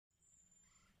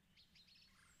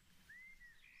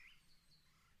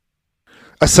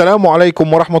Assalamu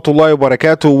alaikum wa rahmatullahi wa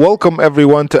barakatuh. Welcome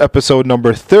everyone to episode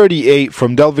number 38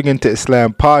 from Delving into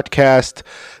Islam podcast.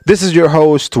 This is your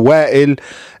host Wa'il,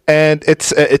 and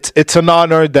it's an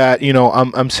honor that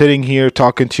I'm sitting here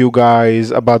talking to you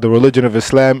guys about the religion of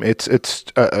Islam. It's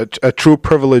a true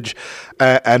privilege,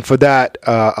 and for that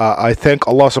I thank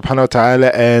Allah subhanahu wa ta'ala,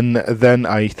 and then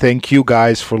I thank you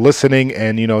guys for listening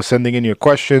and sending in your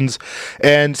questions.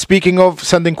 And speaking of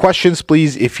sending questions,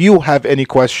 please, if you have any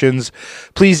questions,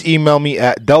 please email me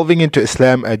at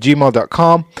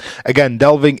delvingintoislam@gmail.com. Again,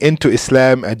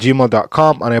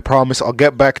 delvingintoislam@gmail.com, and I promise I'll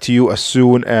get back to you as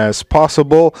soon as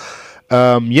possible.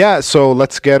 So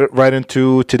let's get right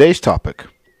into today's topic.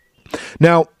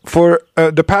 Now, for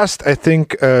the past, I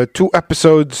think, 2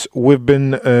 episodes, we've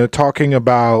been talking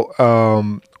about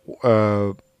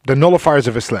the nullifiers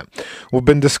of Islam. We've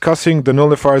been discussing the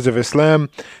nullifiers of Islam,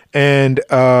 and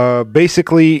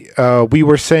basically, we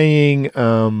were saying,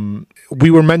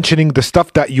 we were mentioning the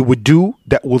stuff that you would do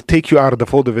that will take you out of the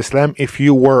fold of Islam if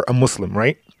you were a Muslim,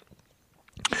 right?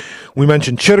 We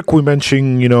mentioned shirk, we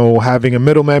mentioned, having a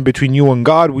middleman between you and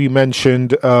God. We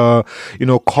mentioned,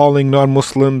 calling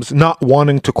non-Muslims, not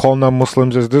wanting to call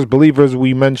non-Muslims as disbelievers.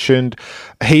 We mentioned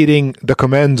hating the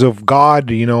commands of God,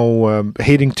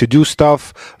 hating to do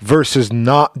stuff versus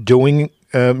not doing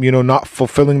not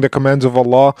fulfilling the commands of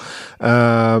Allah,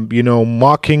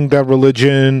 mocking that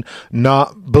religion,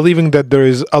 not believing that there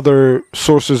is other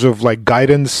sources of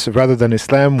guidance rather than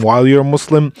Islam while you're a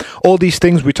Muslim. All these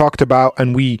things we talked about,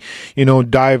 and we were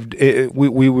diving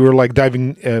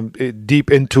deep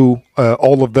into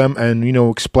all of them, and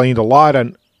explained a lot,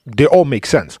 and they all make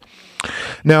sense.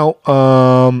 Now,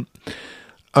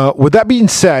 with that being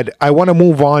said, I want to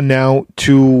move on now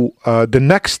to the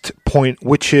next point,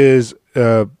 which is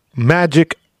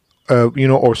magic,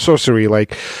 or sorcery.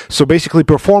 So basically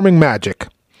performing magic.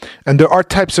 And there are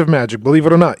types of magic, believe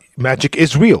it or not. Magic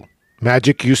is real.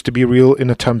 Magic used to be real in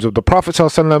the times of the Prophet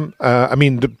ﷺ.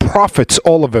 The prophets,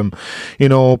 all of them,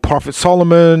 Prophet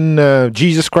Solomon,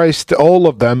 Jesus Christ, all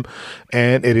of them,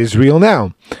 and it is real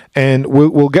now. And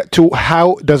we'll get to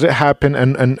how does it happen,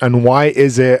 and why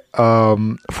is it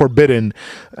forbidden,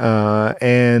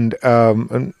 and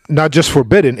not just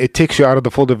forbidden, it takes you out of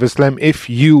the fold of Islam if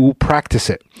you practice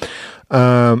it.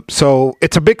 So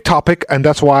it's a big topic, and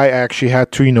that's why I actually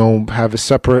had to, have a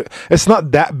separate. It's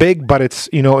not that big, but it's,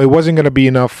 it wasn't going to be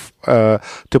enough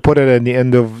to put it at the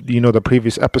end of, the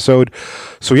previous episode.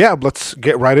 So yeah, let's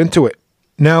get right into it.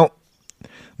 Now,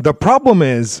 the problem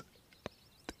is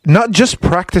not just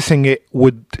practicing it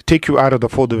would take you out of the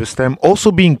fold of Islam, also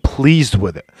being pleased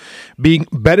with it,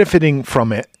 benefiting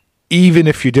from it, even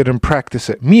if you didn't practice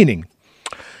it. Meaning,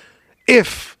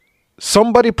 if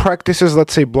somebody practices,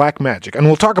 let's say, black magic, and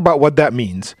we'll talk about what that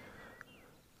means,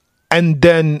 and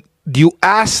then you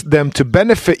ask them to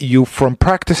benefit you from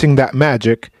practicing that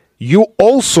magic, you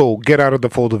also get out of the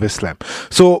fold of Islam.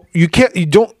 So you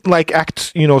don't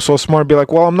act, so smart, be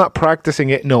like, well, I'm not practicing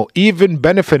it. No, even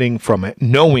benefiting from it,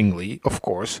 knowingly, of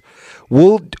course,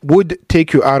 would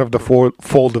take you out of the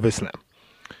fold of Islam.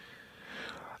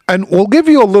 And we'll give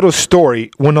you a little story.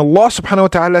 When Allah subhanahu wa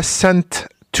ta'ala sent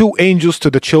 2 angels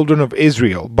to the children of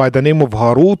Israel by the name of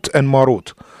Harut and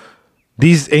Marut.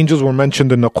 These angels were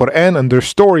mentioned in the Quran, and their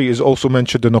story is also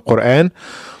mentioned in the Quran.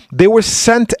 They were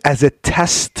sent as a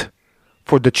test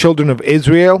for the children of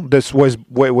Israel. This was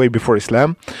way before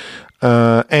Islam.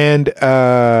 And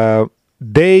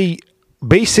they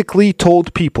basically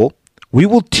told people, we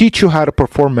will teach you how to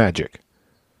perform magic.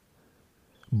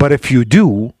 But if you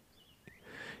do,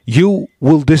 you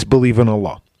will disbelieve in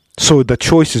Allah. So the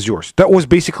choice is yours. That was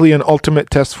basically an ultimate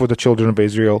test for the children of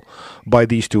Israel by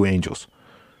these 2 angels.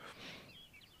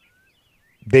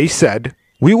 They said,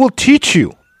 we will teach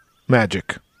you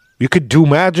magic. You could do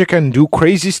magic and do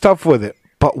crazy stuff with it.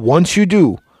 But once you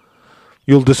do,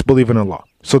 you'll disbelieve in Allah.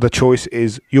 So the choice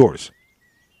is yours.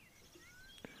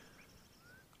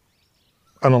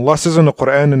 And Allah says in the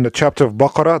Quran, in the chapter of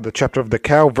Baqarah, the chapter of the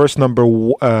cow, verse number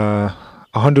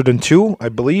 102, I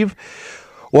believe,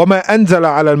 وما أنزل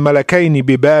على الملكين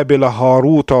ببابل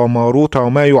هاروت وماروت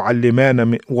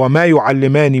وما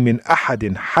يعلمان من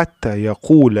أحد حتى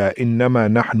يقولا إنما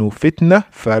نحن فتنة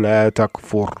فلا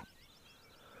تكفر.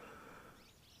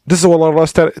 This is what Allah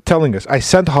is telling us. I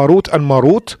sent Harut and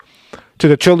Marut to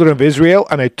the children of Israel,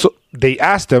 and they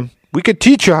asked them, we could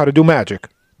teach you how to do magic,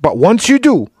 but once you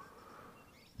do,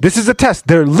 this is a test.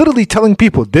 They're literally telling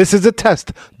people, this is a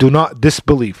test. Do not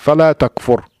disbelieve. فلا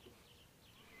تكفر.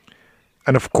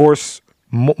 And of course,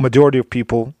 majority of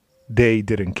people, they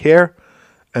didn't care,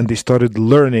 and they started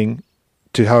learning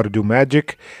to how to do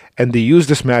magic, and they use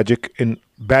this magic in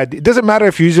bad. It doesn't matter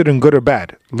if you use it in good or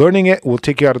bad. Learning it will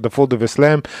take you out of the fold of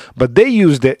Islam, but they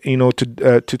used it,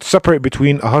 to separate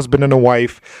between a husband and a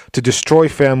wife, to destroy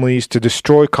families, to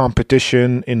destroy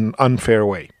competition in an unfair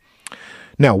way.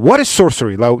 Now, what is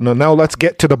sorcery? Now let's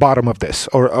get to the bottom of this,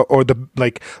 or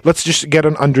let's just get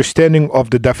an understanding of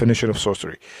the definition of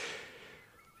sorcery.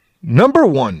 Number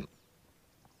one,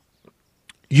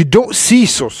 you don't see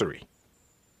sorcery.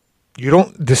 You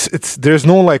don't. There's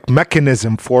no like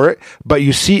mechanism for it, but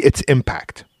you see its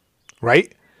impact,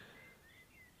 right?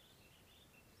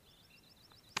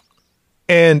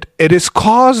 And it is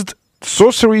caused.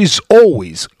 Sorcery is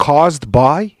always caused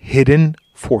by hidden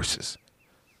forces.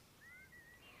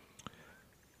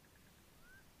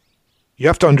 You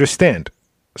have to understand,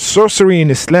 sorcery in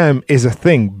Islam is a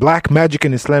thing. Black magic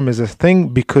in Islam is a thing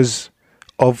because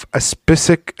of a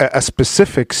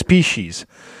specific species,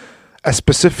 a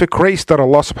specific race that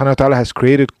Allah subhanahu wa ta'ala has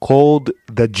created called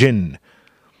the jinn.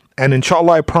 And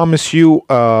inshallah, I promise you,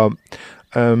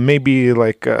 maybe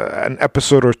like an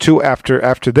episode or two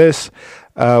after this,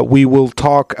 we will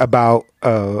talk about,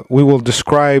 we will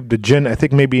describe the jinn, I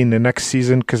think maybe in the next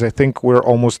season, because I think we're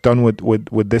almost done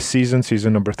with this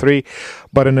season number 3.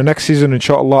 But in the next season,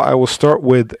 inshallah, I will start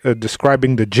with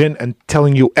describing the jinn and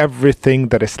telling you everything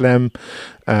that Islam,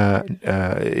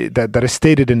 that is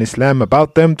stated in Islam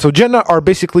about them. So jinn are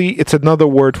basically, it's another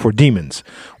word for demons.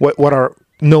 What are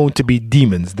known to be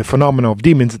demons, the phenomena of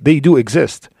demons, they do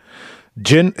exist.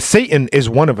 Jinn, Satan is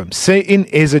one of them. Satan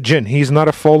is a jinn. He's not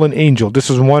a fallen angel. This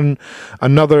is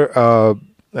another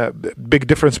big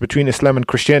difference between Islam and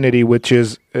Christianity, which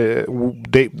is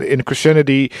in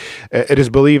Christianity, it is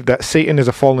believed that Satan is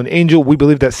a fallen angel. We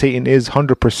believe that Satan is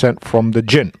 100% from the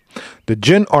jinn. The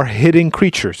jinn are hidden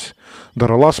creatures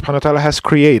that Allah subhanahu wa ta'ala has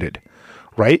created,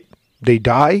 right? They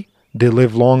die. They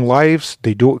live long lives.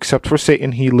 They do, except for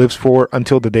Satan. He lives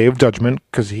until the day of judgment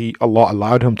because Allah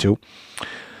allowed him to.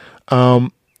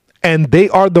 And they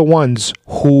are the ones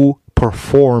who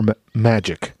perform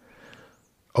magic.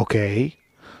 Okay.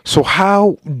 So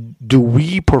how do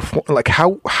we perform? Like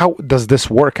how does this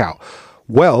work out?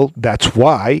 Well, that's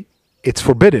why it's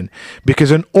forbidden.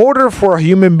 Because in order for a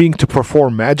human being to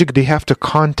perform magic, they have to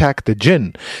contact the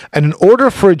jinn. And in order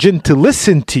for a jinn to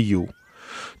listen to you,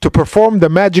 to perform the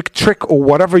magic trick or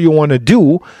whatever you want to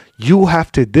do, you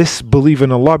have to disbelieve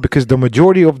in Allah, because the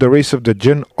majority of the race of the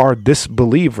jinn are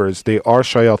disbelievers. They are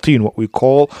shayateen, what we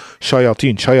call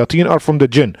shayateen. Shayateen are from the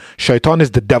jinn. Shaitan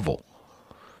is the devil.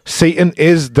 Satan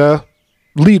is the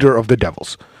leader of the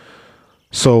devils.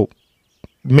 So,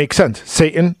 makes sense.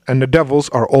 Satan and the devils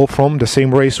are all from the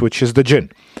same race, which is the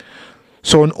jinn.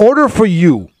 So in order for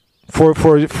you,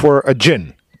 for a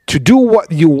jinn to do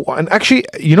what you want, and actually,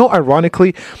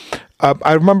 ironically,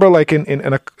 I remember like in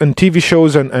TV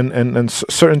shows and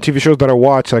certain TV shows that I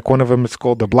watch, like one of them is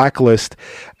called The Blacklist.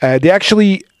 They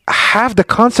actually have the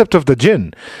concept of the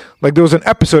jinn. Like there was an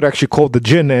episode actually called The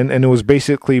Jinn, and it was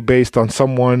basically based on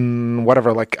someone,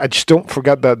 whatever. Like I just don't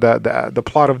forget the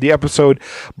plot of the episode,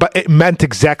 but it meant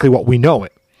exactly what we know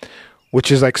it,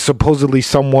 which is like supposedly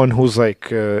someone who's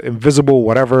like invisible,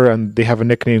 whatever, and they have a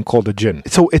nickname called the jinn.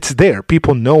 So it's there.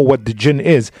 People know what the jinn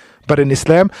is. But in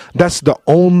Islam, that's the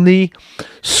only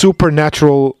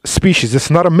supernatural species. It's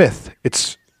not a myth.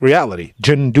 It's reality.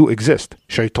 Jinn do exist.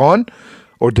 Shaitan,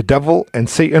 or the devil, and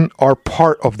Satan are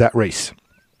part of that race.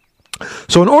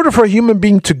 So in order for a human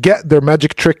being to get their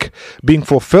magic trick being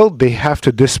fulfilled, they have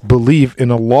to disbelieve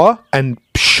in Allah and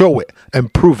show it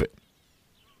and prove it.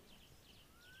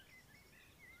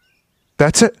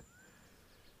 That's it.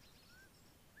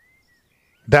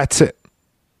 That's it.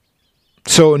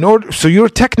 So you're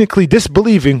technically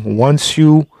disbelieving once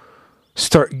you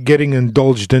start getting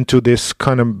indulged into this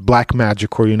kind of black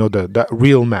magic, or that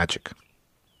real magic.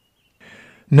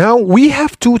 Now we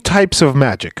have two types of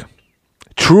magic: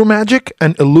 true magic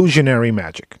and illusionary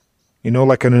magic.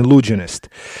 Like an illusionist.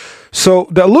 So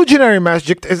the illusionary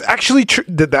magic is actually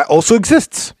that also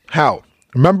exists. How?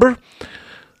 Remember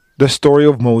the story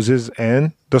of Moses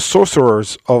and the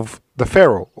sorcerers of the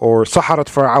Pharaoh, or Saharat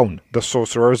Pharaoh, the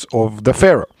sorcerers of the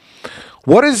Pharaoh.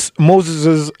 What is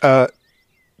Moses's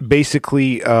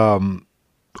basically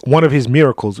one of his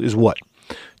miracles is what?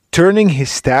 Turning his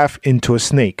staff into a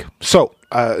snake. So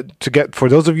for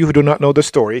those of you who do not know the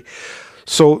story,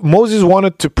 so Moses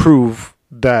wanted to prove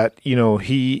that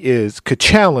he could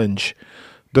challenge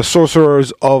the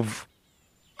sorcerers of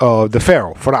the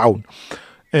Pharaoh.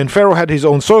 And Pharaoh had his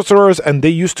own sorcerers, and they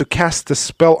used to cast the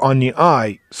spell on the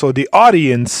eye. So the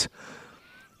audience,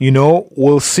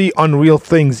 will see unreal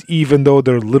things even though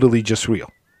they're literally just real.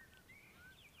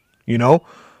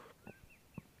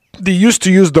 They used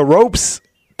to use the ropes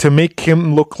to make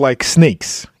him look like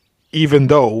snakes, even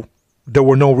though there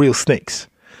were no real snakes.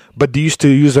 But they used to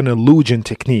use an illusion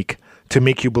technique to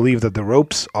make you believe that the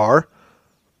ropes are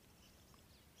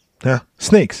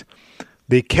snakes.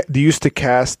 They used to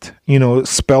cast,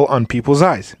 spell on people's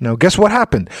eyes. Now, guess what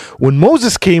happened? When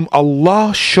Moses came,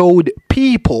 Allah showed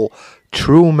people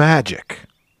true magic,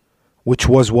 which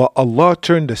was what Allah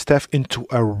turned the staff into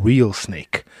a real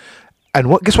snake.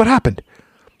 And guess what happened?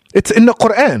 It's in the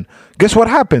Quran. Guess what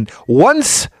happened?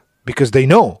 Once, because they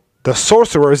know, the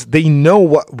sorcerers, they know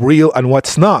what real and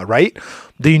what's not, right?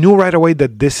 They knew right away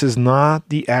that this is not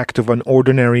the act of an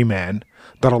ordinary man,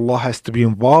 that Allah has to be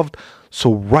involved.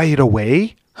 So right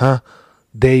away,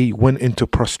 they went into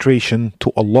prostration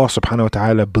to Allah subhanahu wa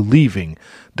ta'ala, believing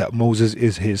that Moses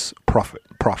is his prophet.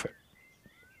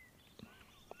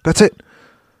 That's it.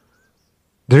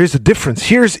 There is a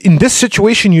difference. In this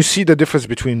situation, you see the difference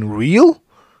between real.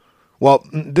 Well,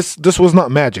 this was not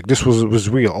magic. This was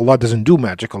real. Allah doesn't do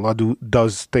magic. Allah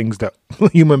does things that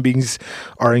human beings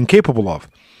are incapable of.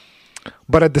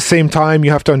 But at the same time,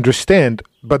 you have to understand,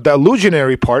 but the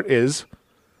illusionary part is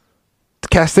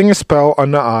casting a spell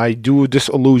on the eye, do this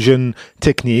illusion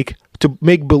technique to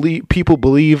make people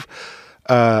believe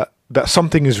that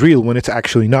something is real when it's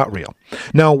actually not real.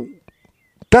 Now,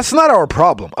 that's not our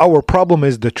problem. Our problem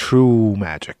is the true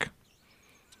magic,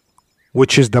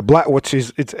 it's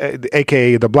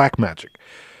aka the black magic.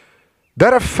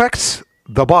 That affects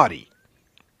the body.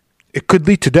 It could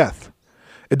lead to death.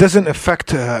 It doesn't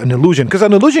affect an illusion, because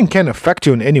an illusion can't affect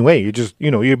you in any way. You just,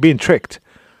 you're being tricked.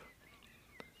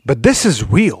 But this is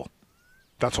real.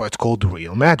 That's why it's called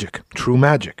real magic, true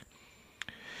magic.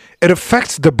 It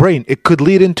affects the brain. It could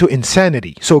lead into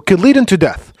insanity. So it could lead into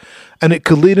death. And it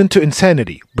could lead into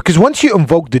insanity. Because once you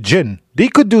invoke the jinn, they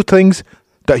could do things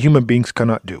that human beings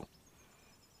cannot do.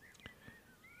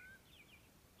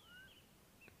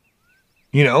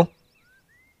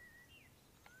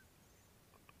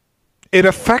 It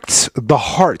affects the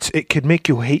hearts. It could make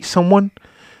you hate someone,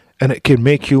 and it can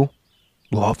make you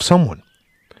love someone.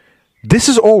 This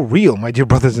is all real, my dear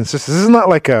brothers and sisters. This is not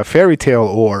like a fairy tale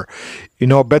or,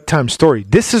 a bedtime story.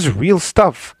 This is real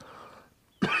stuff.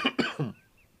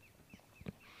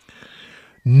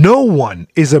 No one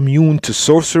is immune to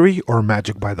sorcery or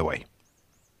magic, by the way.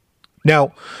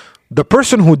 Now, the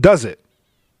person who does it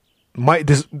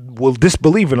will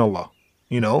disbelieve in Allah,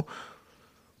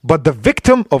 But the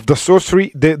victim of the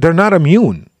sorcery, they're not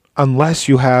immune unless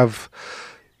you have...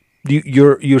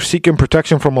 You're seeking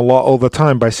protection from Allah all the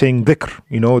time by saying dhikr,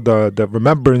 the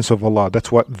remembrance of Allah.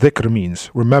 That's what dhikr means,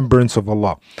 remembrance of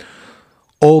Allah.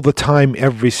 All the time,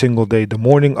 every single day, the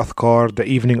morning adhkar, the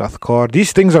evening adhkar.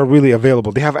 These things are really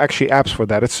available. They have actually apps for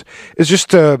that. It's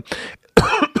just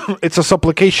it's a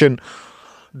supplication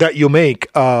that you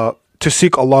make to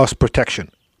seek Allah's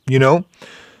protection. It's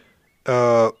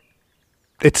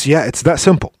that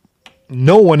simple.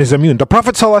 No one is immune. The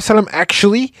Prophet ﷺ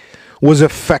actually was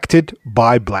affected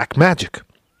by black magic.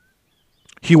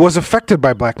 He was affected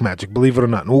by black magic, believe it or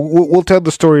not. We'll tell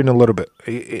the story in a little bit,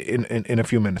 in a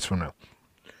few minutes from now.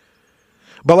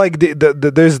 But like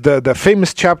there's the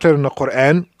famous chapter in the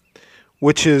Quran,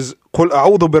 which is قُلْ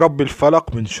أَعُوذُ بِرَبِّ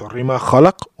الْفَلَقِ مِنْ شَرِّ مَا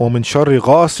خَلَقَ وَمِنْ شَرِّ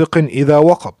غَاسِقٍ إِذَا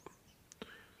وَقَبَ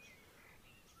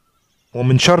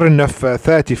وَمِنْ شَرِّ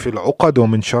النَّفَّاثَاتِ فِي الْعُقَدِ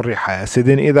وَمِنْ شَرِّ حَاسِدٍ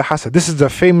إِذَا حَسَدَ. This is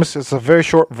it's a very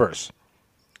short verse.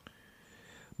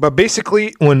 But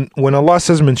basically, when Allah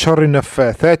says مِنْ شَرِّ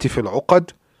النَّفَّاثَاتِ فِي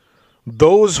الْعُقَدِ,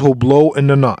 those who blow in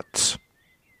the knots,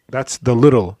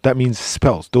 that means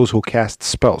spells, those who cast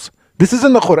spells. This is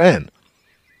in the Quran.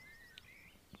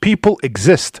 People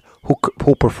exist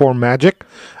who perform magic.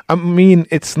 I mean,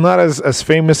 it's not as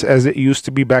famous as it used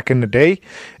to be back in the day.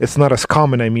 It's not as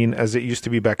common, as it used to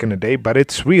be back in the day, but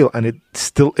it's real and it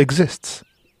still exists.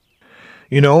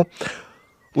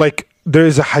 Like there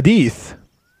is a hadith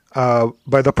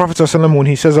by the Prophet ﷺ when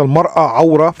he says Al-mar'a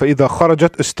awra فَإِذَا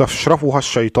خَرَجَتْ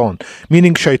إِسْتَفْشْرَفُهَا الشَّيْطَانِ,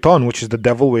 meaning shaitan, which is the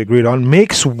devil, we agreed on,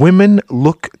 makes women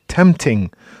look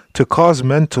tempting to cause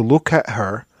men to look at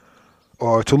her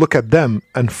or to look at them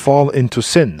and fall into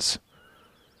sins.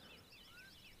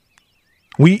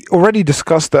 We already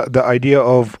discussed the idea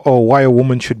of why a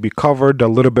woman should be covered a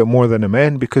little bit more than a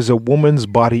man, because a woman's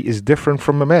body is different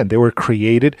from a man. They were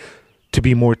created to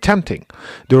be more tempting.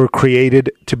 They were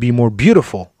created to be more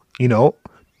beautiful.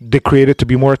 They created to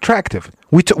be more attractive.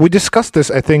 We discussed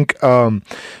this, I think, a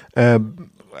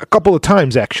couple of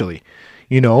times actually.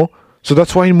 So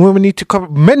that's why women need to cover.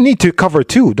 Men need to cover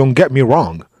too. Don't get me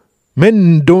wrong.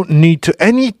 Men don't need to.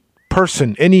 Any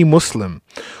person, any Muslim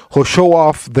who show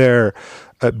off their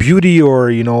beauty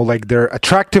or like their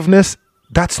attractiveness,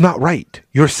 that's not right.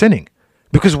 You're sinning.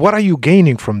 Because what are you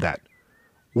gaining from that?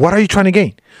 What are you trying to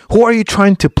gain? Who are you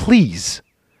trying to please?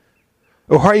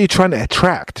 Or who are you trying to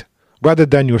attract rather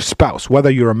than your spouse, whether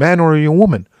you're a man or you're a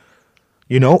woman?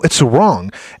 It's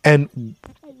wrong. And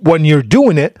when you're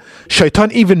doing it,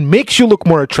 shaitan even makes you look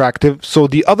more attractive so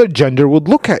the other gender would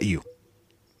look at you.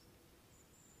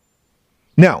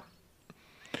 Now,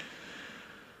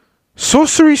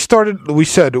 sorcery started, we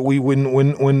said,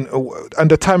 when at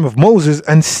the time of Moses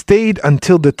and stayed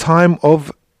until the time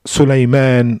of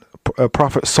Sulaiman,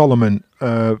 Prophet Solomon,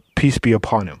 peace be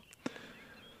upon him.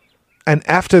 And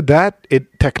after that,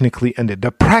 it technically ended.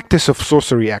 The practice of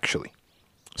sorcery, actually.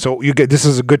 So this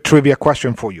is a good trivia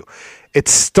question for you. It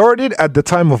started at the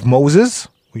time of Moses.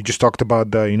 We just talked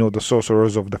about the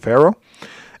sorcerers of the Pharaoh.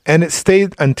 And it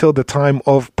stayed until the time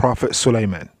of Prophet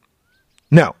Sulaiman.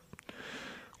 Now,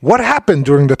 what happened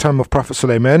during the time of Prophet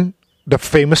Sulaiman? The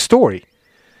famous story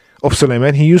of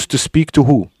Sulaiman. He used to speak to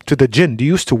who? To the jinn. They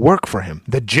used to work for him.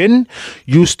 The jinn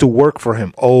used to work for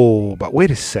him. Oh, but wait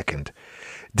a second.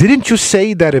 Didn't you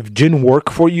say that if jinn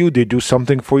work for you, they do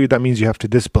something for you, that means you have to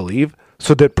disbelieve?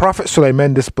 So did Prophet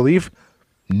Sulaiman disbelieve?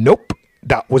 Nope.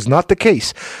 That was not the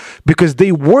case. Because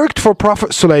they worked for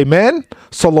Prophet Sulaiman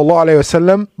sallallahu alaihi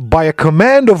wasallam by a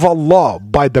command of Allah,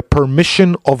 by the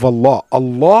permission of Allah.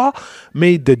 Allah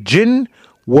made the jinn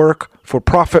work for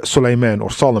Prophet Sulaiman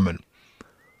or Solomon.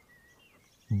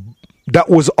 That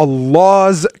was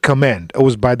Allah's command. It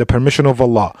was by the permission of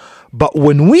Allah. But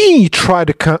when we try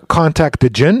to contact the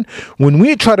jinn, when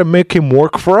we try to make him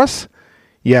work for us,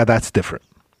 yeah, that's different.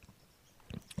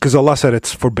 Because Allah said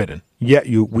it's forbidden. Yet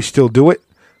we still do it.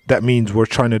 That means we're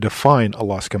trying to define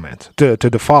Allah's commands, to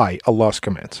defy Allah's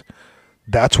commands.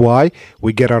 That's why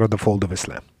we get out of the fold of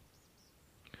Islam.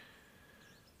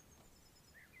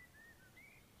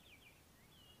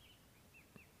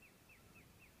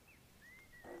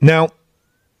 Now,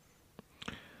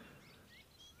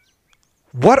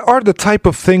 what are the type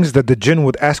of things that the jinn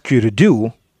would ask you to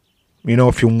do?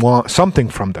 If you want something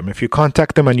from them, if you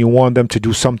contact them and you want them to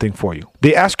do something for you.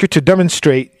 They ask you to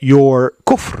demonstrate your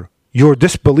kufr, your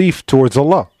disbelief towards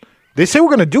Allah. They say, we're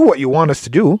going to do what you want us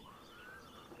to do.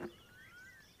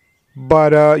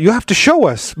 But you have to show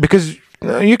us. Because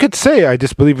you could say, I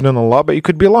disbelieve in Allah, but you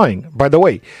could be lying. By the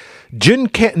way, jinn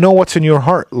can't know what's in your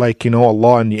heart like,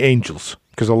 Allah and the angels.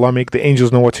 Because Allah make the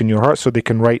angels know what's in your heart so they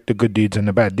can write the good deeds and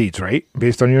the bad deeds, right?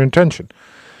 Based on your intention.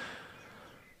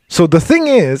 So the thing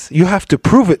is, you have to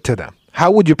prove it to them. How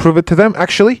would you prove it to them?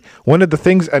 Actually, one of the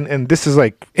things, and this is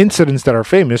like incidents that are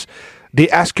famous, they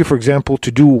ask you, for example,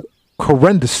 to do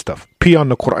horrendous stuff. Pee on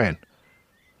the Quran.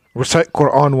 Recite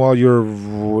Quran while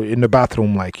you're in the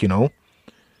bathroom,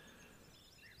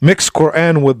 Mix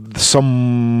Quran with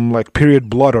some period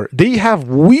blood. Or they have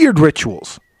weird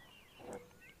rituals.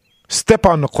 Step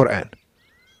on the Quran.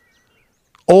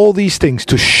 All these things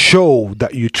to show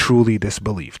that you truly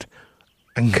disbelieved.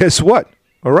 And guess what?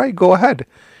 All right, go ahead.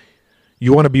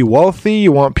 You want to be wealthy,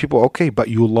 you want people, okay, but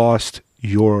you lost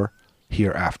your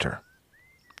hereafter.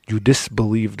 You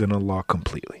disbelieved in Allah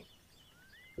completely.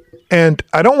 And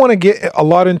I don't want to get a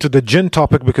lot into the jinn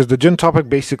topic because the jinn topic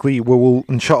basically we will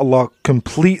inshallah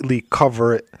completely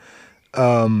cover it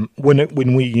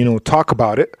when we talk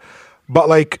about it.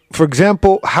 But for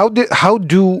example, how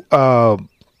do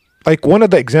one of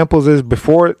the examples is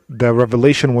before the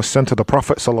revelation was sent to the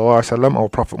Prophet ﷺ or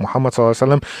Prophet Muhammad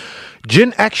ﷺ,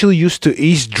 jinn actually used to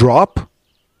eavesdrop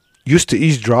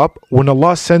when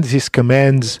Allah sends his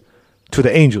commands to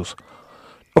the angels.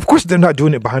 Of course, they're not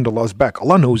doing it behind Allah's back.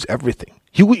 Allah knows everything.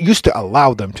 He used to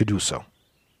allow them to do so.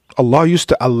 Allah used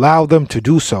to allow them to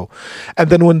do so. And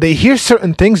then when they hear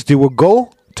certain things, they will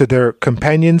go to their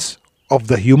companions of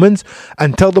the humans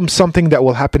and tell them something that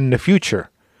will happen in the future.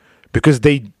 Because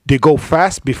they go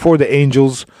fast before the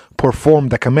angels perform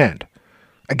the command.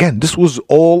 Again, this was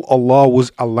all Allah was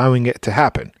allowing it to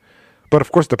happen. But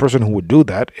of course, the person who would do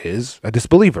that is a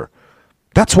disbeliever.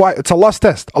 That's why it's Allah's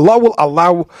test. Allah will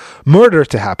allow murder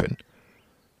to happen.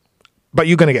 But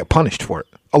you're going to get punished for it.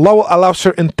 Allah will allow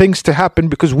certain things to happen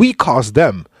because we caused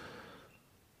them.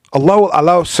 Allah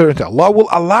will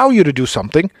allow you to do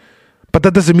something, but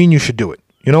that doesn't mean you should do it.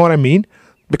 You know what I mean?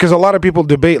 Because a lot of people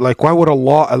debate, why would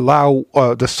Allah allow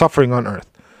the suffering on earth?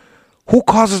 Who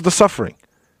causes the suffering?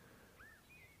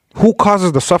 Who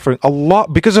causes the suffering? Allah.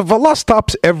 Because if Allah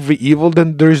stops every evil,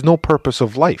 then there is no purpose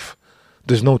of life.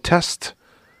 There's no test.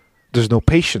 There's no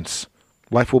patience.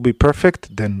 Life will be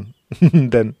perfect, then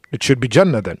it should be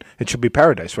Jannah then. It should be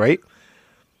paradise, right?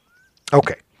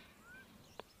 Okay.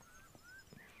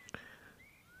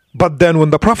 But then when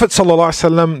the Prophet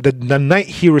ﷺ, the night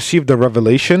he received the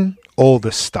revelation, all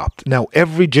this stopped. Now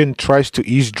every jinn tries to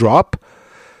eavesdrop,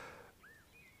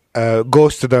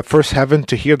 goes to the first heaven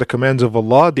to hear the commands of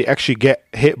Allah. They actually get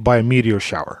hit by a meteor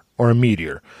shower, or a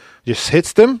meteor just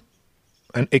hits them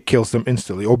and it kills them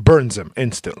instantly, or burns them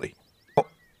instantly.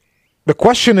 The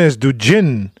question is, do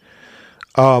jinn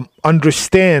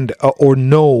understand or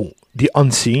know the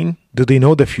unseen? Do they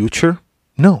know the future?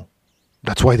 No.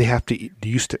 That's why they have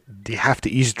to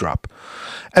eavesdrop.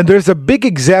 And there's a big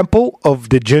example of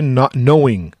the jinn not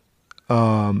knowing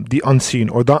the unseen,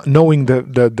 or not knowing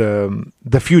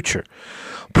the future.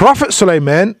 Prophet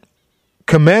Sulaiman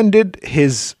commanded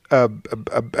his a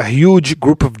huge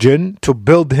group of jinn to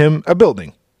build him a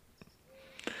building,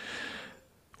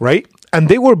 right? And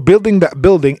they were building that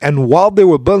building, and while they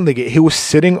were building it, he was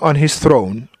sitting on his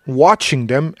throne watching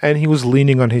them, and he was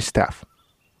leaning on his staff.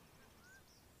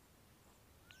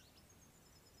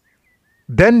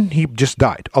 Then he just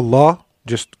died. Allah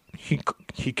just,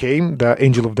 he came, the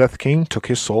angel of death came, took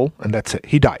his soul, and that's it.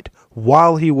 He died.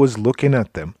 While he was looking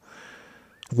at them,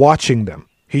 watching them,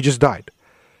 he just died.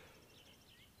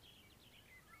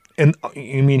 And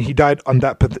I mean, he died on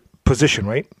that position,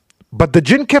 right? But the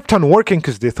jinn kept on working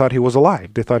because they thought he was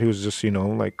alive. They thought he was just,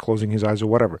 like closing his eyes or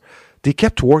whatever. They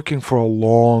kept working for a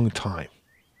long time,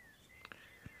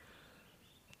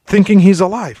 thinking he's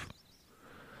alive.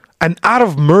 And out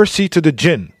of mercy to the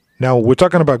jinn, now we're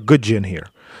talking about good jinn here.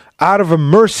 Out of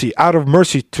mercy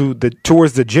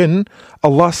towards the jinn,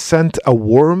 Allah sent a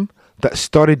worm that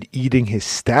started eating his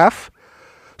staff.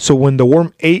 So when the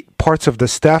worm ate parts of the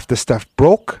staff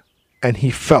broke and he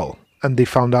fell. And they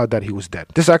found out that he was dead.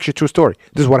 This is actually a true story.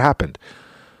 This is what happened.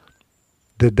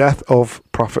 The death of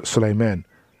Prophet Sulaiman.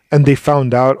 And they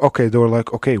found out, they were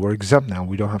like, we're exempt now.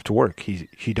 We don't have to work.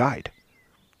 He died.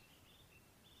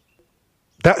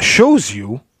 That shows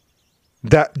you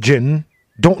that jinn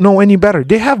don't know any better.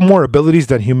 They have more abilities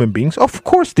than human beings. Of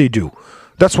course they do.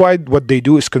 That's why what they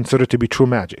do is considered to be true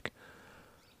magic.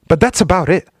 But that's about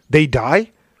it. They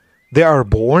die, they are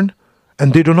born,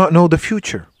 and they do not know the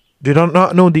future. They do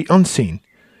not know the unseen.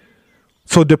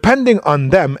 So depending on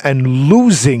them and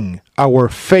losing our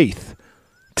faith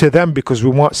to them because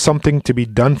we want something to be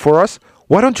done for us,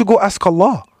 why don't you go ask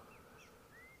Allah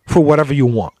for whatever you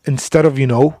want, instead of,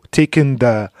 taking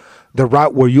the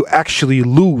route where you actually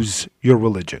lose your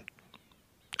religion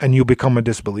and you become a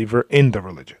disbeliever in the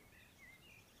religion.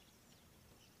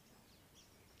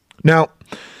 Now,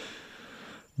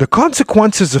 the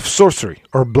consequences of sorcery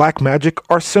or black magic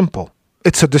are simple.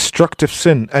 It's a destructive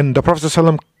sin. And the Prophet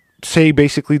ﷺ say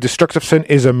basically destructive sin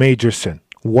is a major sin.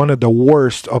 One of the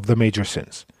worst of the major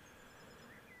sins.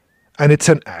 And it's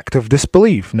an act of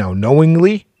disbelief. Now,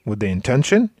 knowingly, with the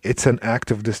intention, it's an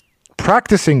act of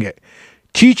practicing it,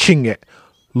 teaching it,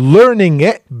 learning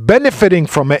it, benefiting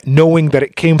from it, knowing that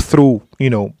it came through,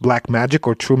 black magic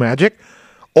or true magic.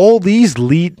 All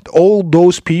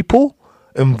those people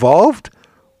involved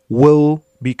will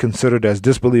be considered as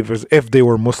disbelievers if they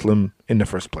were Muslim in the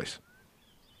first place.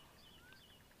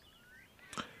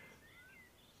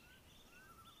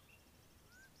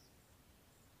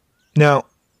 Now,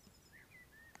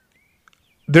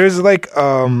 there's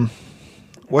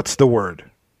what's the word?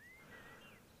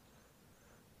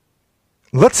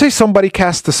 Let's say somebody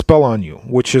cast a spell on you,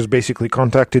 which is basically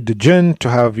contacted the jinn to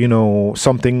have,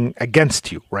 something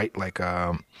against you, right? Like,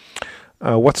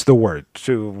 what's the word?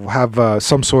 To have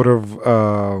some sort of,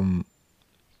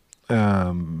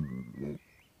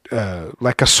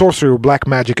 like a sorcery or black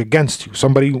magic against you.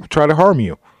 Somebody try to harm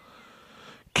you.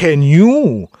 Can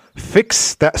you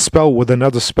fix that spell with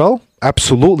another spell?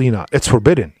 Absolutely not. It's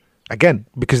forbidden. Again,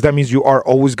 because that means you are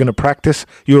always going to practice.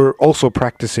 You're also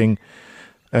practicing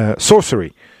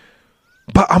sorcery.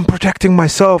 But I'm protecting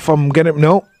myself.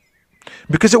 No.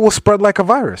 Because it will spread like a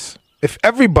virus. If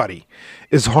everybody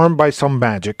is harmed by some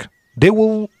magic, they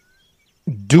will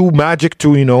do magic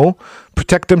to,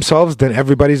 protect themselves. Then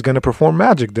everybody's going to perform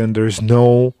magic. Then there's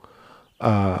no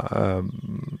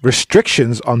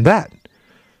restrictions on that.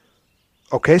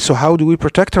 Okay, so how do we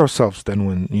protect ourselves then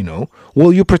when,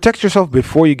 Well, you protect yourself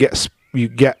before you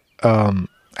get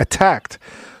attacked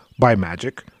by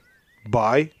magic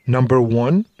by, number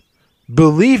one,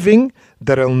 believing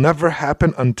that it'll never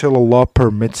happen until Allah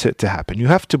permits it to happen. You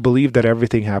have to believe that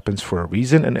everything happens for a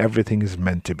reason and everything is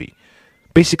meant to be.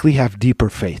 Basically, have deeper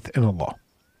faith in Allah.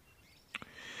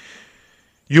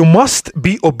 You must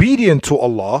be obedient to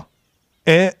Allah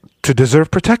to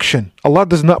deserve protection. Allah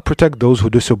does not protect those who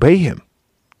disobey Him.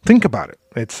 Think about it.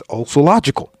 It's also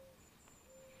logical.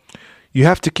 You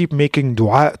have to keep making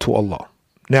dua to Allah.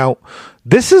 Now,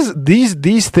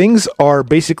 these things are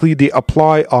basically, they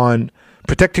apply on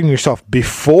Protecting yourself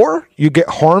before you get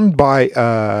harmed by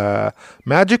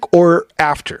magic or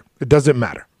after. It doesn't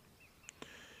matter.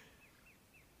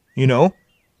 You know,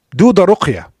 do the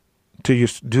ruqya. Do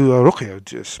the ruqya.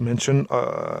 Just mention.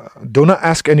 Do not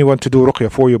ask anyone to do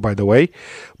ruqya for you, by the way.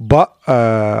 But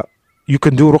you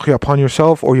can do ruqya upon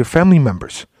yourself or your family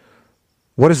members.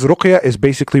 What is ruqya? Is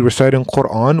basically reciting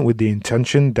Quran with the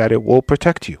intention that it will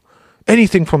protect you.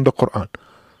 Anything from the Quran.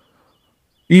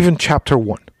 Even chapter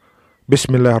 1.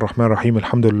 Bismillah ar-Rahman ar-Rahim,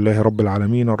 Alhamdulillahi Rabbil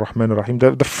Alameen, ar-Rahman ar-Rahim.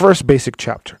 The first basic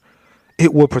chapter.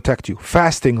 It will protect you.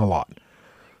 Fasting a lot.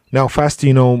 Now fast,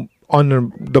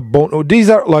 on the bone. These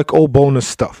are like all bonus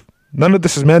stuff. None of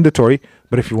this is mandatory,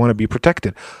 but if you want to be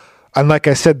protected. And like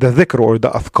I said, the dhikr or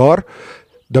the adhkar,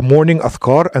 the morning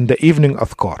adhkar and the evening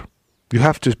adhkar. You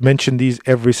have to mention these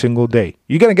every single day.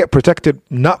 You're going to get protected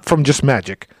not from just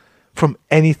magic, from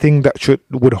anything that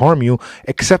would harm you,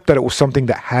 except that it was something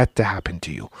that had to happen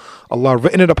to you. Allah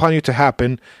written it upon you to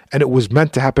happen, and it was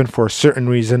meant to happen for a certain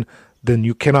reason, then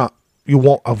you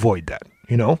won't avoid that,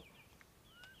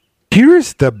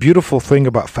 Here's the beautiful thing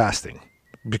about fasting,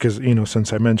 because,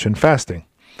 since I mentioned fasting,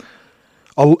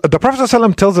 the Prophet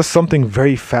ﷺ tells us something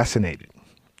very fascinating.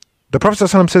 The Prophet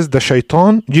ﷺ says the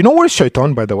shaitan, do you know what is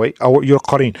shaitan, by the way? Your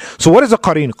qareen. So what is a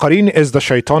qareen? Qareen is the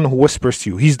shaitan who whispers to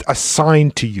you. He's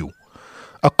assigned to you.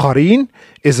 A qareen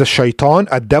is a shaitan,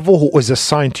 a devil who is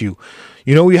assigned to you.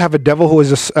 You have a devil who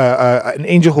is an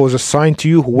angel who is assigned to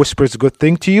you, who whispers good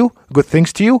things to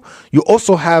you. You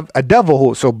also have a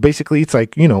devil so basically it's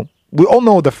like, we all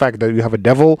know the fact that you have a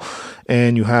devil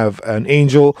and you have an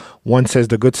angel. One says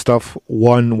the good stuff,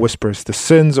 one whispers the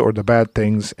sins or the bad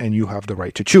things, and you have the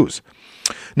right to choose.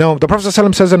 Now, the Prophet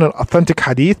ﷺ says in an authentic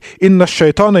hadith, إِنَّ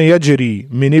الشَّيْطَانَ يَجْرِي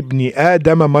مِنْ ابْنِ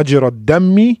آدَمَ مَجْرَ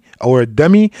الدَّمِّ أو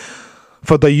الدَّمِ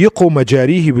فَضَيِّقُ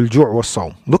مَجَارِيهِ بِالْجُوعِ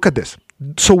وَالصَّوْمِ. Look at this.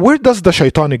 So where does the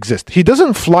shaitan exist? He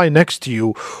doesn't fly next to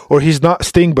you, or he's not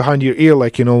staying behind your ear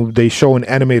like, they show in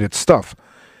animated stuff.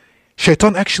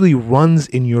 Shaitan actually runs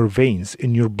in your veins,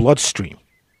 in your bloodstream.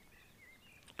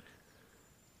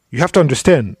 You have to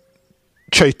understand,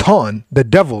 shaitan, the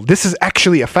devil, this is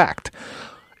actually a fact,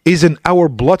 is in our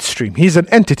bloodstream. He's an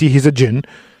entity, he's a jinn,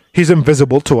 he's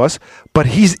invisible to us, but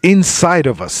he's inside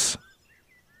of us.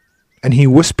 And he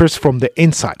whispers from the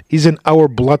inside. He's in our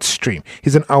bloodstream.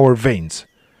 He's in our veins.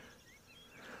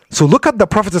 So look at the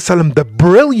Prophet ﷺ, the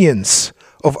brilliance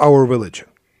of our religion.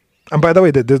 And by the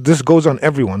way, this goes on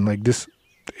everyone. Like this,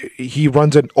 he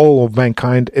runs in all of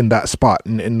mankind in that spot,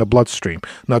 in the bloodstream.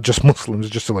 Not just Muslims,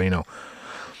 just to let you know.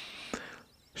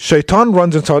 Shaitan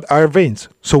runs inside our veins.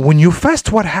 So when you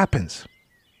fast, what happens?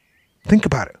 Think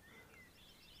about it.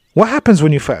 What happens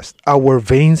when you fast? Our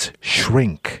veins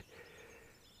shrink.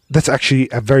 That's actually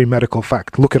a very medical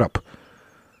fact. Look it up.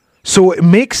 So it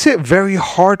makes it very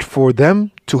hard for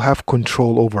them to have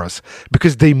control over us,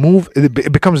 because they move.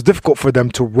 It becomes difficult for them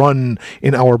to run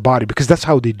in our body, because that's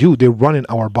how they do. They run in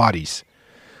our bodies.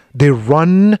 They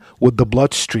run with the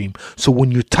bloodstream. So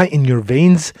when you tighten your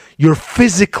veins, you're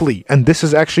physically, and this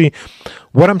is actually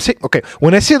what I'm saying. Okay,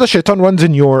 when I say the shaitan runs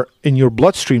in your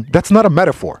bloodstream, that's not a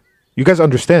metaphor. You guys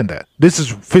understand that. This is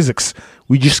physics.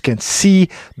 We just can see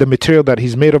the material that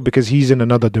he's made of because he's in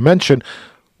another dimension.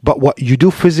 But what you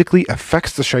do physically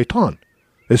affects the shaitan.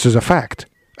 This is a fact.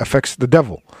 Affects the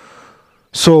devil.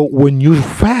 So when you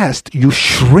fast, you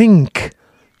shrink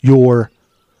your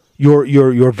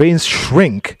veins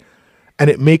shrink, and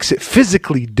it makes it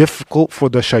physically difficult for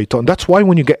the shaitan. That's why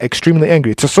when you get extremely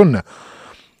angry, it's a sunnah.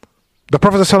 The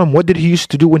Prophet ﷺ, what did he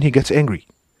used to do when he gets angry?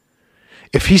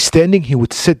 If he's standing, he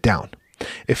would sit down.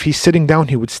 If he's sitting down,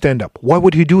 he would stand up. Why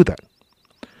would he do that?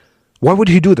 Why would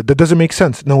he do that? That doesn't make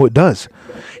sense. No, it does.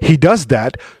 He does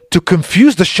that to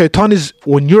confuse the shaitan. Is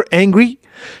when you're angry,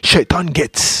 shaitan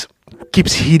keeps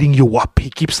heating you up. He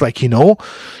keeps trying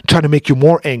to make you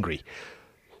more angry.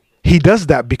 He does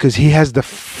that because he has the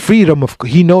freedom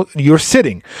he knows you're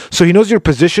sitting. So he knows your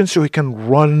position, so he can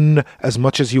run as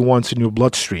much as he wants in your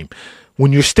bloodstream.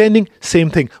 When you're standing,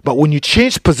 same thing. But when you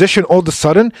change position, all of a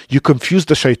sudden, you confuse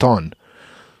the shaitan.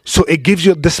 So it gives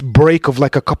you this break of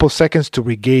like a couple seconds to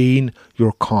regain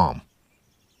your calm.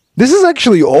 This is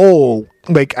actually all,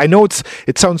 I know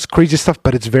it sounds crazy stuff,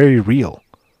 but it's very real.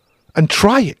 And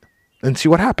try it and see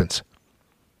what happens.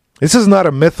 This is not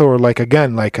a myth or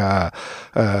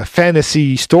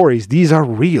fantasy stories. These are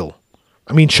real.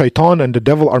 I mean, shaitan and the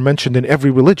devil are mentioned in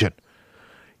every religion.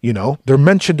 They're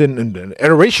mentioned in an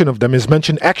iteration of them is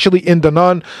mentioned actually in the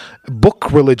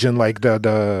non-book religion, like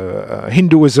the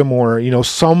Hinduism, or,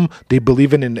 some they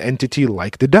believe in an entity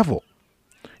like the devil,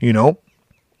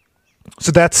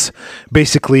 So that's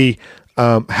basically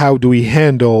how do we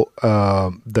handle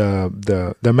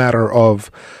the matter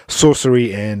of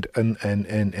sorcery and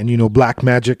black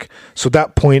magic. So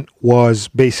that point was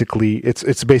basically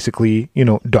it's basically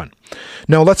done.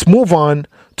 Now let's move on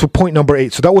to point number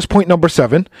 8. So that was point number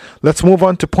 7. Let's move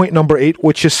on to point number 8,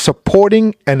 which is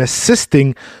supporting and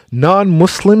assisting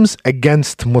non-Muslims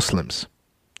against Muslims.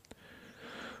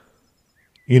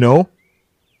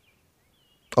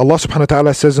 Allah subhanahu wa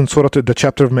ta'ala says in Surah, the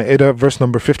chapter of Ma'idah, verse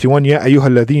number 51, يَا أَيُّهَا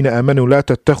الَّذِينَ آمَنُوا لَا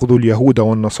تَتَّخِذُوا الْيَهُودَ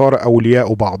وَالنَّصَارَى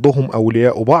أَوْلِيَاءَ بَعْضُهُمْ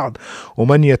أَوْلِيَاءُ بَعْضٍ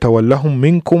وَمَنْ يَتَوَلَّهُمْ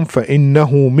مِنْكُمْ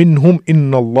فَإِنَّهُ مِنْهُمْ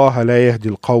إِنَّ اللَّهَ لَا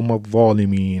يَهْدِي الْقَوْمَ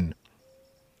الظَّالِمِينَ.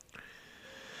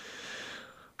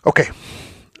 Okay,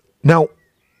 now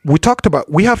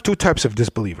we have 2 types of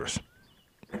disbelievers,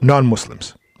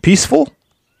 non-Muslims: peaceful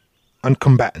and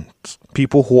combatants,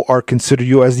 people who are consider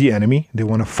you as the enemy, they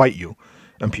want to fight you,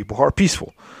 and people who are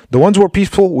peaceful. The ones who are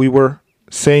peaceful, we were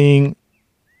saying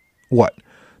what?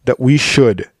 That we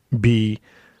should be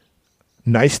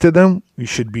nice to them, we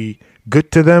should be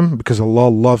good to them, because Allah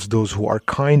loves those who are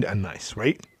kind and nice,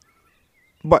 right?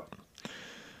 But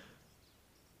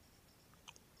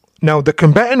now, the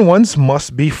combatant ones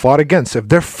must be fought against. If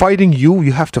they're fighting you,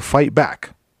 you have to fight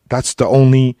back. That's the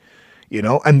only,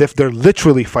 and if they're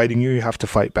literally fighting you, you have to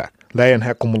fight back. لا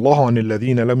ينهاكم الله عن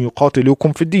الذين لم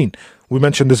يقاتلوكم في الدين. We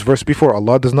mentioned this verse before.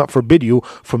 Allah does not forbid you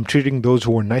from treating those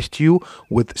who are nice to you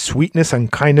with sweetness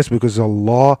and kindness, because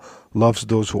Allah loves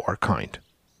those who are kind.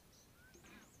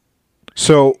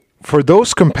 So, for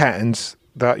those combatants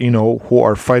that, who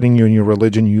are fighting you in your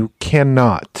religion, you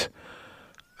cannot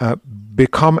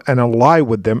become an ally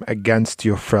with them against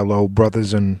your fellow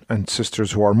brothers and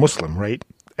sisters who are Muslim, right?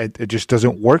 It just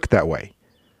doesn't work that way.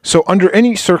 So under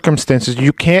any circumstances,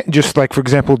 you can't just, like, for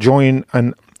example, join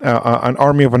an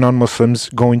army of non-Muslims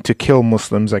going to kill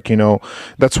Muslims.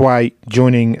 That's why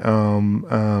joining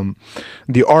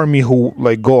the army who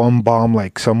go and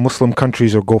bomb some Muslim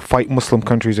countries or go fight Muslim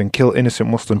countries and kill innocent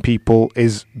Muslim people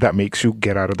that makes you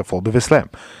get out of the fold of Islam,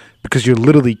 because you're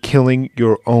literally killing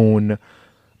your own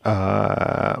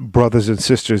brothers and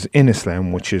sisters in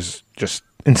Islam, which is just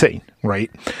insane, right?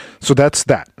 So that's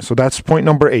that. So that's point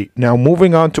number 8. Now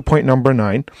moving on to point number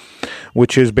 9,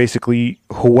 which is basically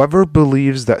whoever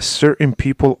believes that certain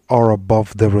people are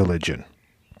above the religion.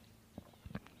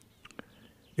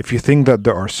 If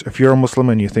you're a Muslim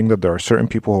and you think that there are certain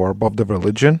people who are above the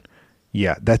religion,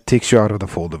 yeah, that takes you out of the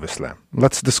fold of Islam.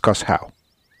 Let's discuss how.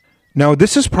 Now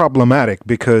this is problematic,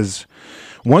 because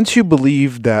once you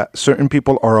believe that certain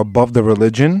people are above the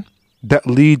religion, that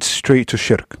leads straight to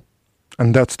shirk.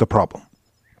 And that's the problem.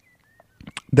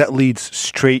 That leads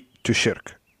straight to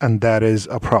shirk. And that is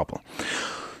a problem.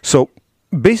 So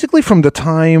basically from the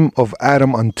time of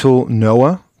Adam until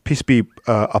Noah, peace be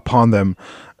upon them,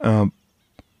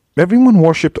 everyone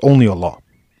worshipped only Allah.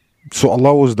 So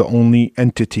Allah was the only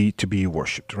entity to be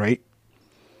worshipped, right?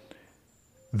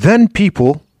 Then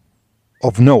people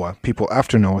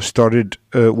after Noah started,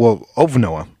 of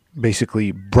Noah,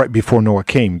 basically right before Noah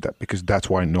came, because that's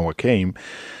why Noah came,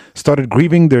 started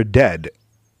grieving their dead.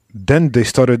 Then they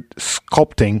started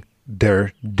sculpting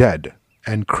their dead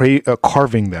and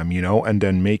carving them, and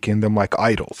then making them like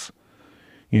idols,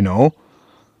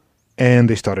 and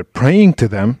they started praying to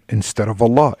them instead of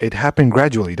Allah. It happened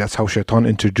gradually. That's how Shaitan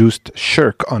introduced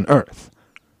shirk on earth,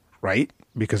 right?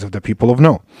 Because of the people of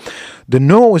Noah. The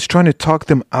Noah was trying to talk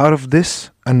them out of this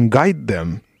and guide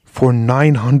them for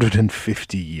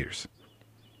 950 years.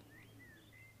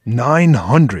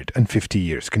 950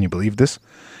 years. Can you believe this?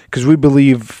 Because we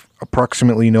believe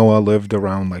approximately Noah lived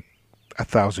around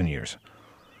 1,000 years.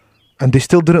 And they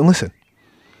still didn't listen.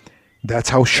 That's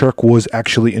how shirk was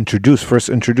actually introduced. First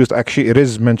introduced, actually, it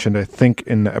is mentioned, I think,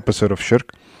 in the episode of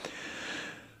shirk.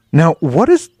 Now, what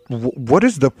is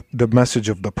the message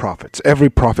of the prophets? Every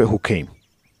prophet who came,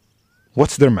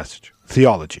 what's their message?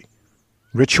 Theology,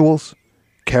 rituals,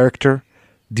 character,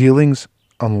 dealings,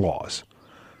 and laws.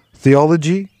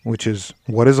 Theology, which is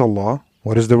what is Allah,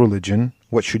 what is the religion,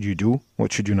 what should you do,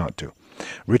 what should you not do.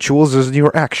 Rituals is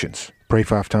your actions. Pray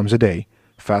 5 times a day,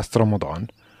 fast Ramadan,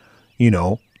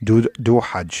 do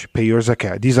Hajj, pay your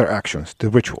zakah. These are actions, the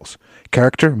rituals.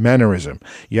 Character, mannerism.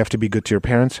 You have to be good to your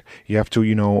parents. You have to,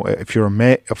 if you're a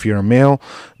male,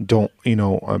 don't,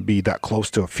 be that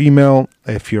close to a female.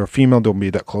 If you're a female, don't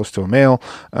be that close to a male.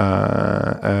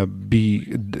 Be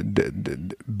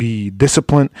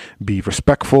disciplined. Be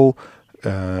respectful.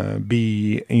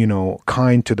 Be,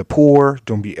 kind to the poor.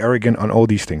 Don't be arrogant on all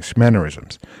these things.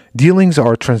 Mannerisms. Dealings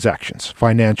are transactions,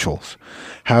 financials.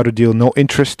 How to deal, no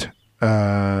interest.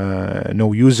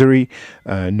 no usury,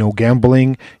 no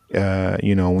gambling.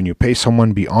 When you pay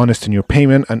someone, be honest in your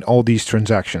payment, and all these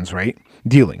transactions, right?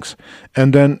 Dealings.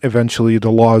 And then eventually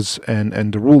the laws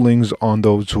and the rulings on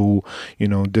those who,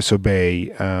 disobey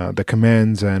the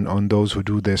commands, and on those who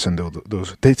do this and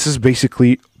those. This is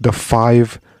basically the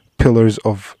 5 pillars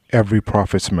of every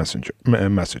prophet's message.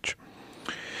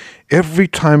 Every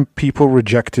time people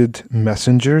rejected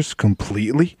messengers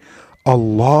completely,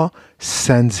 Allah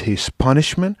sends His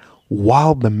punishment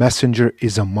while the messenger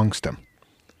is amongst them.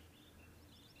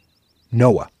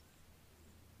 Noah.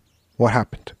 What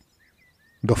happened?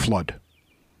 The flood.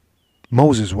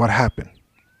 Moses, what happened?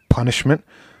 Punishment,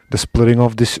 the splitting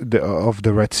of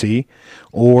the Red Sea,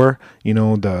 or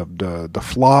the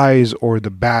flies, or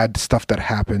the bad stuff that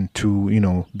happened to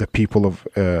the people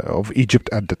of Egypt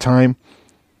at the time.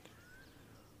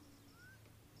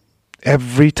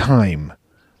 Every time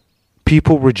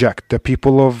people reject, the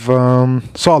people of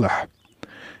Salih,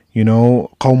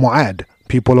 Qawm Ad,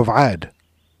 people of Ad,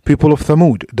 people of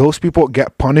Thamud, those people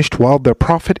get punished while their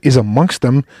prophet is amongst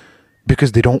them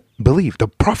because they don't believe. The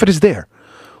prophet is there.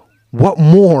 What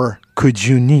more could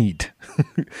you need?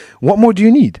 What more do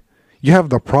you need? You have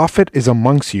the prophet is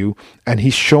amongst you and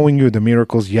he's showing you the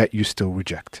miracles, yet you still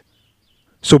reject.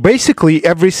 So basically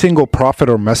every single prophet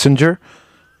or messenger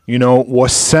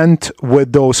was sent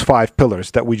with those 5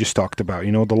 pillars that we just talked about.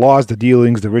 The laws, the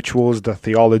dealings, the rituals, the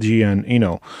theology, and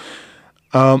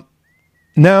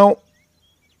now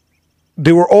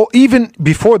they were all, even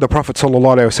before the Prophet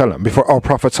ﷺ, before our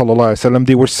Prophet ﷺ,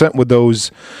 they were sent with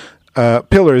those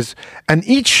pillars. And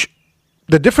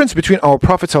the difference between our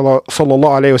Prophet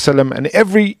ﷺ and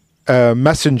every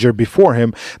messenger before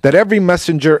him, that every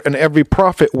messenger and every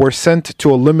prophet were sent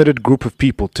to a limited group of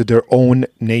people, to their own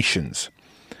nations.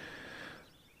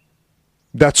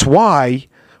 That's why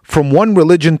from one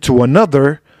religion to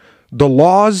another, the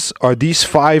laws are these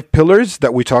 5 pillars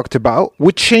that we talked about,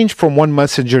 which change from one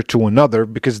messenger to another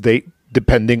because they,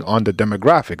 depending on the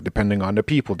demographic, depending on the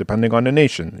people, depending on the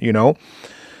nation,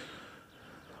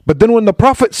 But then when the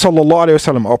Prophet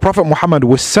ﷺ, or Prophet Muhammad,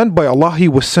 was sent by Allah, he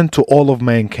was sent to all of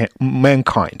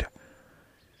mankind.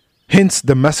 Hence,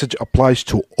 the message applies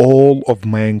to all of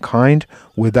mankind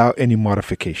without any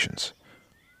modifications.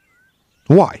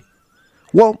 Why?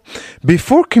 Well,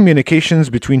 before communications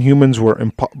between humans were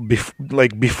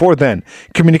before then,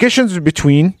 communications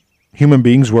between human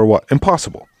beings were what?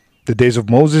 Impossible. The days of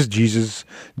Moses, Jesus,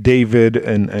 David,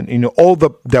 and all the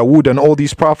Dawood and all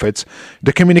these prophets,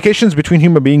 the communications between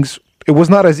human beings, it was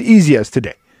not as easy as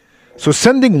today. So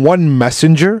sending one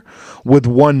messenger with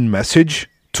one message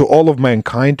to all of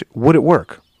mankind, would it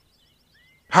work?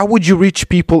 How would you reach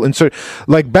people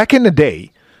like back in the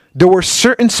day? There were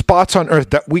certain spots on earth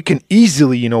that we can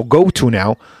easily, go to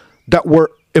now that were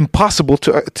impossible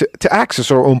to access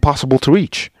or impossible to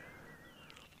reach.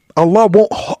 Allah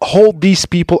won't hold these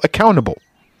people accountable.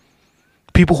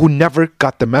 People who never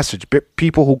got the message,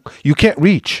 people who you can't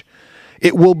reach.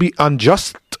 It will be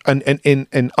unjust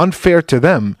and unfair to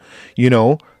them,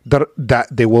 that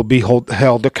they will be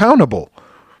held accountable,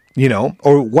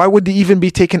 or why would they even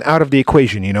be taken out of the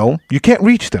equation, You can't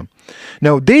reach them.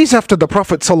 Now, days after the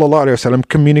Prophet ﷺ,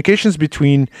 communications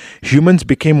between humans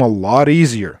became a lot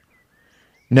easier.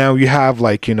 Now you have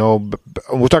we're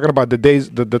talking about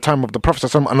the time of the Prophet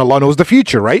ﷺ, and Allah knows the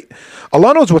future, right?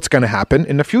 Allah knows what's going to happen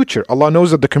in the future. Allah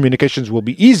knows that the communications will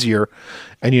be easier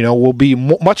and, will be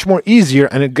much more easier,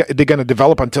 and they're going to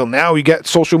develop until now you get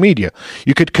social media.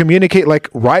 You could communicate like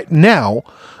right now.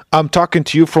 I'm talking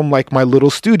to you from my little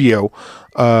studio,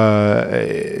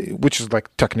 which is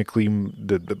technically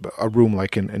a room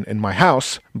in my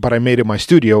house, but I made it my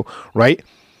studio, right?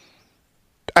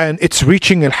 And it's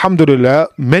reaching, alhamdulillah,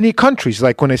 many countries.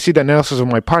 Like when I see the analysis of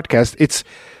my podcast, it's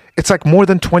more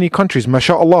than 20 countries,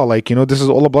 mashallah. This is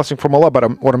all a blessing from Allah.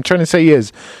 But what I'm trying to say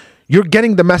is, you're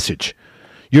getting the message.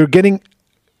 You're getting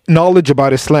knowledge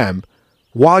about Islam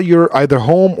while you're either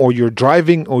home or you're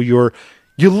driving or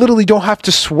you literally don't have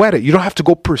to sweat it. You don't have to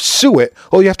go pursue it.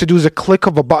 All you have to do is a click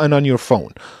of a button on your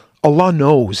phone. Allah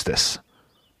knows this.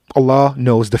 Allah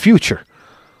knows the future.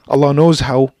 Allah knows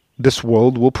how this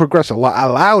world will progress. Allah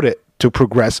allowed it to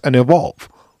progress and evolve,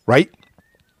 right?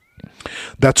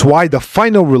 That's why the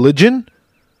final religion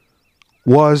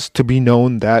was to be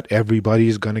known that everybody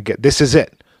is going to get. This is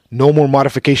it. No more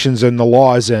modifications in the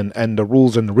laws and the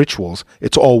rules and the rituals.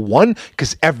 It's all one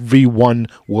because everyone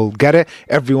will get it.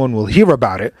 Everyone will hear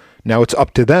about it. Now it's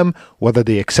up to them whether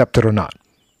they accept it or not.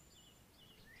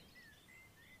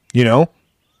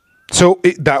 So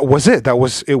that was it.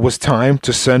 It was time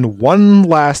to send one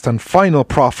last and final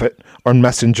prophet or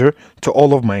messenger to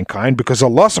all of mankind, because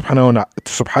Allah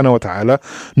subhanahu wa ta'ala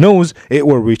knows it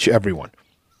will reach everyone.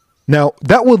 Now,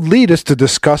 that would lead us to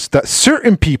discuss that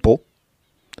certain people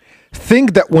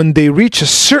think that when they reach a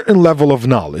certain level of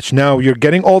knowledge, now you're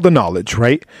getting all the knowledge,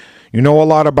 right? You know a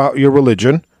lot about your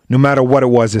religion, no matter what it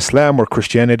was, Islam or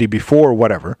Christianity before or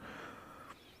whatever.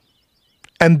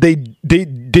 And they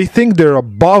think they're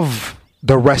above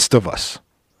the rest of us,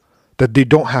 that they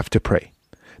don't have to pray,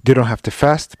 they don't have to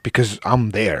fast because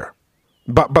I'm there.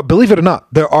 But believe it or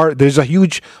not, there's a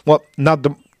huge, well, not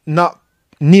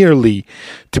nearly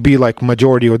to be like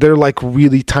majority, or they're like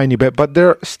really tiny bit, but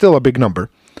they're still a big number.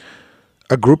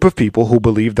 A group of people who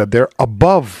believe that they're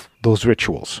above those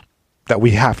rituals that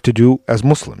we have to do as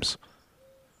Muslims.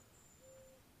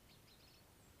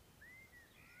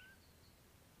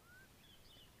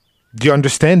 Do you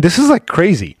understand? This is like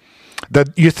crazy. That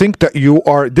you think that you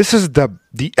are, this is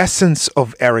the essence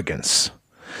of arrogance.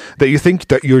 That you think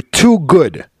that you're too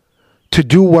good to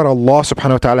do what Allah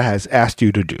subhanahu wa ta'ala has asked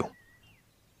you to do.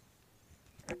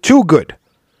 Too good.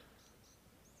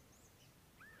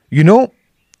 You know,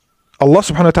 Allah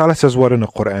subhanahu wa ta'ala says what in the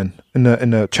Quran? In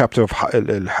the chapter of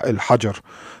Al-Hajr,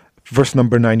 verse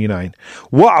number 99.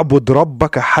 وَعْبُدْ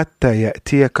رَبَّكَ حَتَّى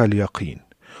يَأْتِيَكَ الْيَقِينَ.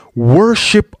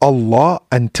 Worship Allah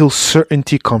until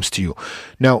certainty comes to you.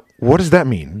 Now, what does that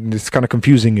mean? It's kind of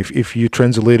confusing if you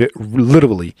translate it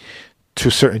literally to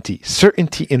certainty.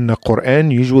 Certainty in the Quran,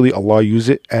 usually Allah uses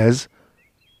it as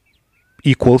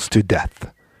equals to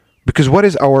death. Because what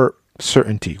is our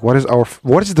certainty?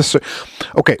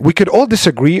 Okay, we could all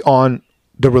disagree on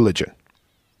the religion.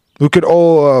 We could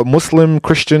all, Muslim,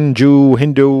 Christian, Jew,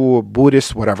 Hindu,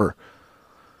 Buddhist, whatever.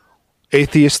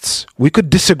 Atheists, we could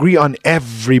disagree on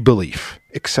every belief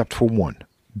except for one,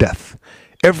 death.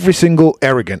 Every single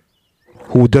arrogant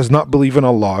who does not believe in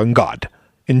Allah and God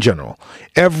in general,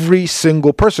 every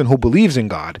single person who believes in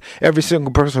God, every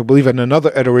single person who believes in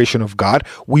another iteration of God,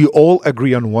 we all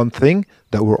agree on one thing,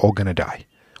 that we're all going to die.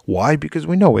 Why? Because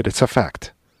we know it. It's a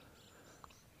fact.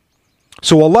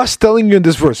 So Allah's telling you in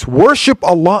this verse, worship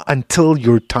Allah until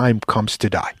your time comes to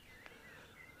die.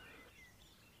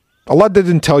 Allah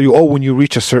didn't tell you, oh, when you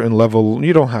reach a certain level,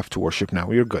 you don't have to worship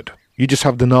now. You're good. You just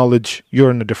have the knowledge.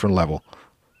 You're in a different level.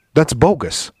 That's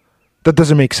bogus. That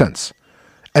doesn't make sense.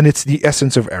 And it's the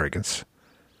essence of arrogance.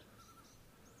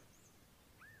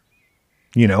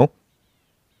 You know?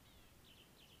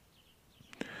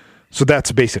 So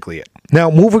that's basically it. Now,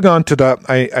 moving on to the,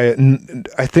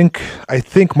 I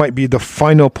think might be the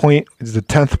final point, is the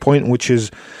 10th point, which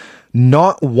is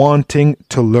not wanting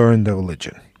to learn the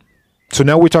religion. So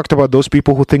now we talked about those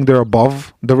people who think they're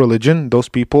above the religion. Those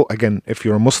people, again, if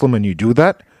you're a Muslim and you do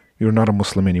that, you're not a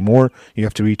Muslim anymore. You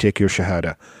have to retake your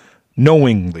Shahada.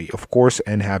 Knowingly, of course,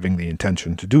 and having the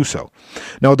intention to do so.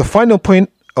 Now, the final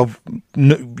point of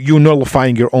you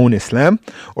nullifying your own Islam,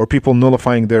 or people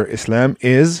nullifying their Islam,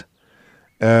 is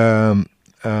not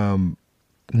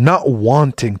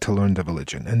wanting to learn the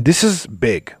religion. And this is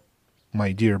big,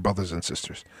 my dear brothers and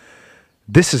sisters.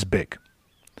 This is big.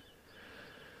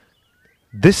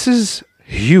 This is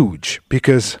huge,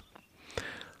 because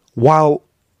while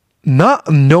not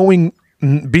knowing,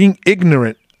 being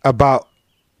ignorant about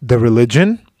the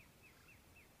religion,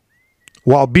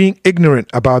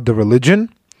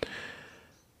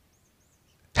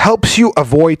 helps you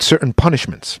avoid certain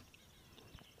punishments.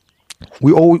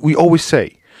 We always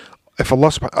say, if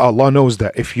Allah knows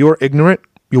that if you're ignorant,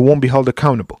 you won't be held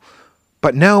accountable.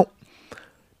 But now,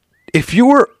 if you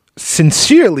were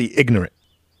sincerely ignorant,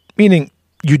 meaning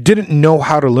you didn't know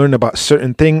how to learn about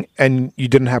certain thing and you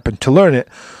didn't happen to learn it,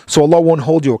 so Allah won't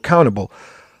hold you accountable.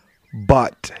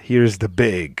 But here's the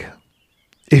big.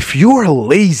 If you are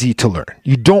lazy to learn,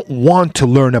 you don't want to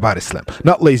learn about Islam.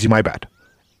 Not lazy, my bad.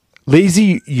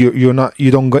 Lazy, you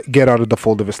don't get out of the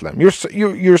fold of Islam.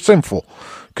 You're sinful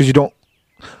because you don't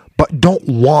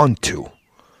want to.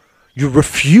 You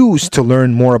refuse to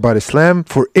learn more about Islam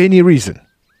for any reason.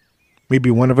 Maybe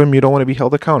one of them, you don't want to be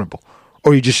held accountable.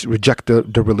 Or you just reject the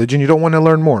religion. You don't want to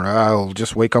learn more. I'll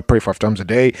just wake up, pray 5 times a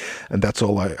day, and that's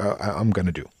all I'm going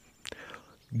to do.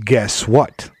 Guess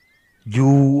what?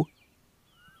 You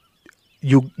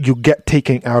get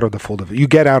taken out of the fold of it. You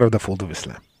get out of the fold of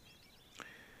Islam.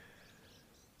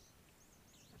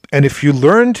 And if you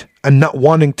learned and not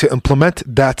wanting to implement,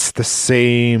 that's the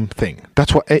same thing.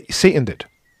 That's what Satan did.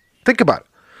 Think about it.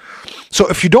 So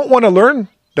if you don't want to learn,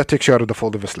 that takes you out of the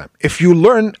fold of Islam. If you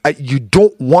learn, you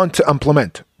don't want to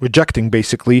implement, rejecting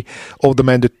basically all the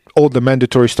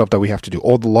mandatory stuff that we have to do,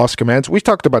 all the laws, commands. We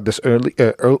talked about this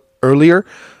earlier.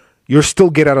 you're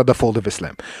still get out of the fold of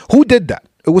Islam. Who did that?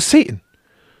 It was Satan.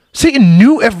 Satan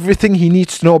knew everything he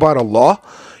needs to know about Allah.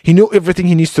 He knew everything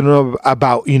he needs to know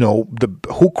about,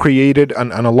 who created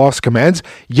and Allah's commands,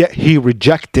 yet he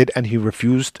rejected and he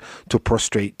refused to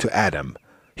prostrate to Adam.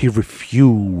 He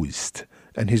refused,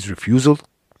 and his refusal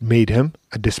made him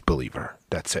a disbeliever.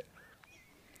 That's it.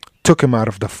 Took him out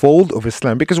of the fold of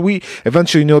Islam, because we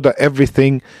eventually know that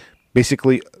everything,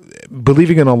 basically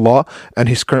believing in Allah and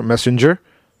his current messenger,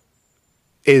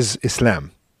 is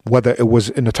Islam. Whether it was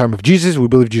in the time of Jesus, we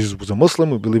believe Jesus was a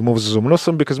Muslim, we believe Moses was a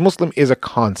Muslim, because Muslim is a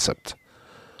concept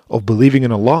of believing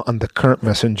in Allah and the current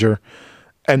messenger.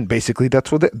 And basically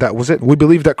that was it. We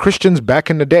believe that Christians back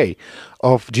in the day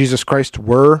of Jesus Christ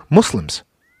were Muslims.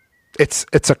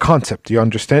 It's a concept, you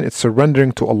understand? It's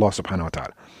surrendering to Allah subhanahu wa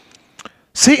ta'ala.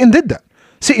 Satan did that.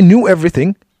 Satan knew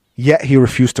everything, yet he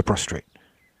refused to prostrate.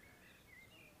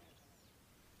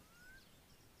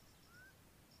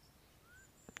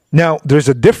 Now, there's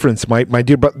a difference, my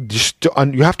dear, but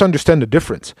you have to understand the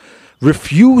difference.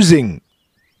 Refusing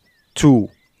to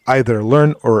either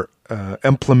learn or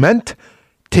implement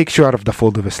takes you out of the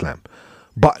fold of Islam.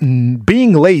 But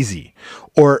being lazy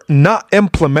or not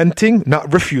implementing,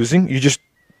 not refusing,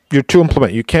 you're to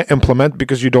implement. You can't implement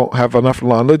because you don't have enough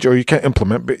knowledge, or you can't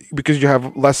implement because you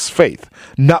have less faith.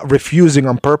 Not refusing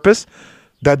on purpose,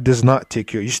 that does not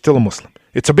take you. You're still a Muslim.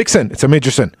 It's a big sin. It's a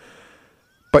major sin.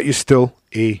 But you're still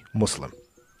a Muslim.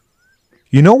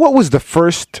 You know what was the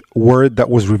first word that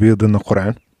was revealed in the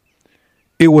Quran?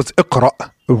 It was Iqra,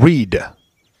 read.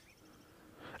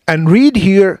 And read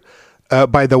here,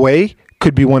 by the way,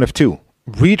 could be one of two.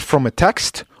 Read from a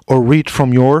text or read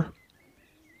from your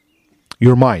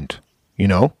mind,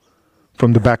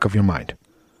 from the back of your mind.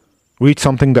 Read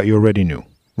something that you already knew.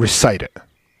 Recite it.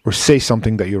 Or say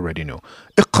something that you already knew.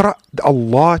 Iqra,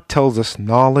 Allah tells us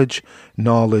knowledge.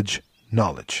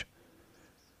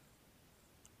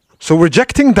 So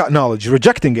rejecting that knowledge,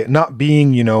 rejecting it, not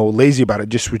being, lazy about it,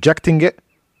 just rejecting it,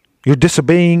 you're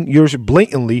disobeying, you're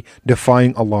blatantly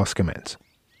defying Allah's commands.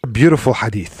 Beautiful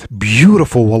hadith,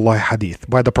 beautiful wallahi hadith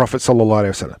by the Prophet sallallahu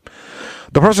alaihi wasallam.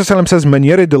 The Prophet sallallahu says, "Man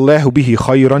yaridillahu bihi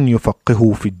khayran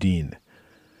yufaqihu fi din."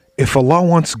 If Allah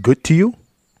wants good to you,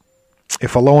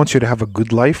 if Allah wants you to have a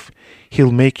good life,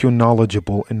 He'll make you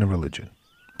knowledgeable in the religion.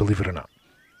 Believe it or not.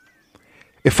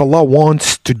 If Allah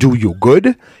wants to do you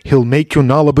good, He'll make you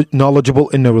knowledgeable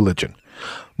in the religion.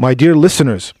 My dear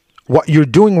listeners, what you're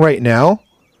doing right now,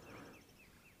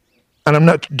 and I'm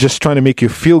not just trying to make you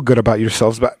feel good about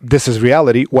yourselves, but this is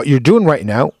reality. What you're doing right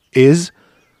now is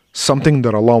something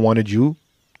that Allah wanted you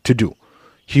to do.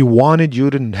 He wanted you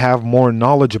to have more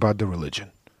knowledge about the religion.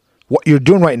 What you're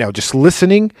doing right now, just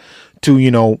listening to,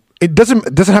 it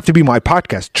doesn't have to be my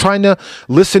podcast. Trying to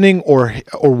listening or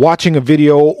watching a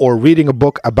video or reading a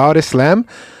book about Islam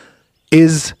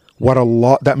is what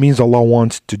that means Allah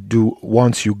wants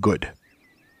you good.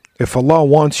 If Allah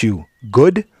wants you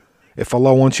good, if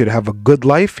Allah wants you to have a good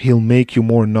life, He'll make you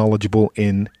more knowledgeable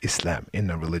in Islam, in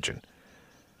the religion.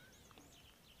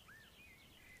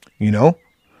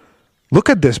 Look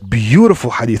at this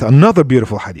beautiful hadith, another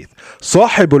beautiful hadith.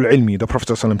 صاحب العلم, the Prophet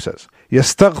ﷺ says,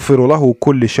 يستغفر له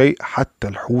كل شيء حتى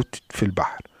الحوت في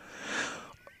البحر.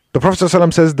 The Prophet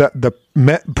ﷺ says that the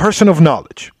person of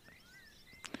knowledge,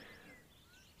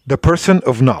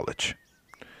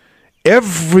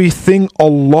 everything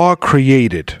Allah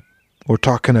created, we're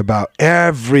talking about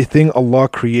everything Allah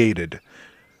created,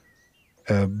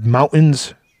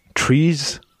 mountains,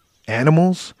 trees,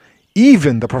 animals,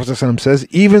 even, the Prophet ﷺ says,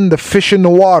 even the fish in the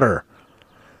water,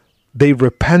 they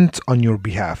repent on your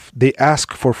behalf. They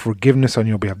ask for forgiveness on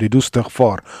your behalf. They do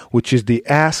istighfar, which is they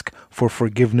ask for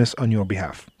forgiveness on your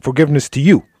behalf. Forgiveness to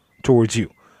you, towards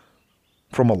you,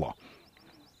 from Allah.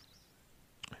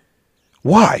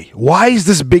 Why? Why is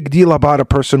this big deal about a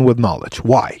person with knowledge?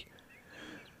 Why?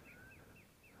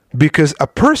 Because a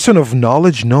person of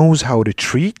knowledge knows how to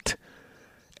treat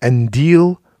and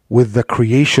deal with the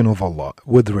creation of Allah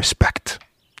with respect.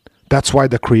 That's why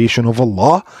the creation of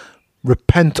Allah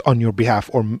repent on your behalf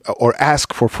or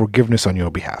ask for forgiveness on your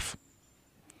behalf.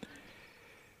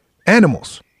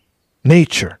 Animals,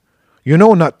 nature,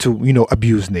 not to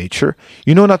abuse nature.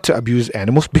 Not to abuse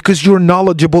animals because you're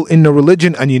knowledgeable in the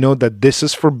religion and you know that this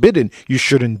is forbidden. You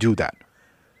shouldn't do that.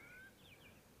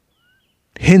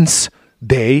 Hence,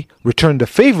 they return the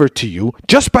favor to you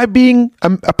just by being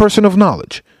a person of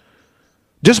knowledge.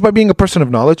 Just by being a person of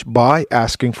knowledge, by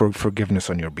asking for forgiveness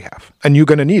on your behalf. And you're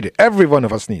going to need it. Every one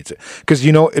of us needs it. Because,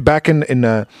 back in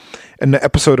the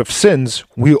episode of sins,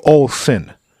 we all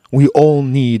sin. We all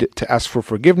need to ask for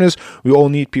forgiveness. We all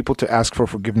need people to ask for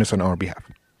forgiveness on our behalf.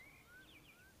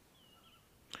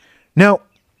 Now,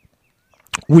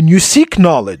 When you seek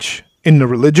knowledge in the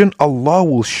religion, Allah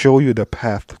will show you the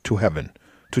path to heaven,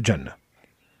 to Jannah.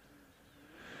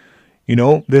 You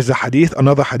know, there's a hadith,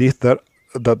 another hadith that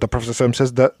the Prophet ﷺ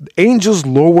says that angels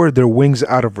lower their wings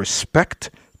out of respect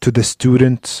to the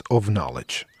students of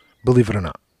knowledge. Believe it or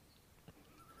not.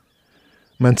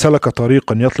 من سلك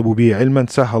طريقا يطلب به علما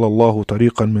سهل الله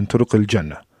طريقا من طرق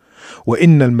الجنة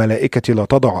وإن الملائكة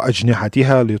لتضع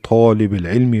أجنحتها لطالب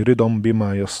العلم رضا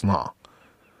بما يصنع.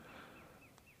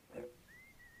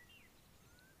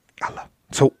 Allah.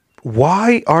 So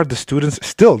why are the students,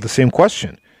 still the same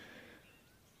question,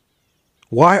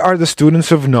 why are the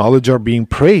students of knowledge are being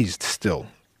praised still?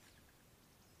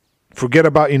 Forget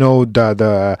about,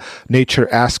 the nature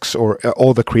asks, or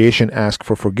all the creation asks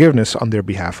for forgiveness on their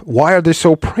behalf. Why are they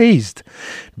so praised?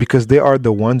 Because they are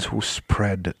the ones who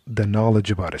spread the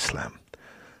knowledge about Islam.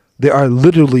 They are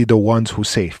literally the ones who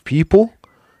save people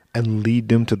and lead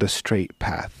them to the straight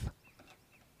path.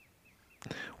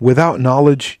 Without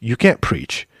knowledge, you can't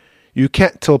preach. You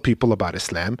can't tell people about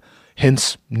Islam.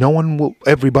 Hence,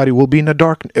 everybody will be in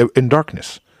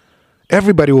darkness.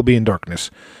 Everybody will be in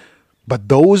darkness. But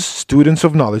those students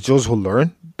of knowledge, those who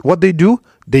learn, what they do,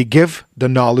 they give the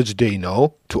knowledge they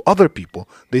know to other people.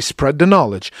 They spread the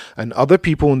knowledge. And other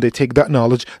people, when they take that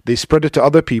knowledge, they spread it to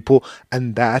other people.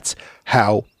 And that's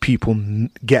how people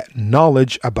get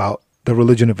knowledge about the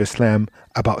religion of Islam,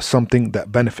 about something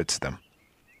that benefits them.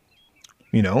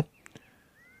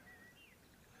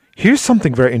 Here's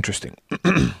something very interesting.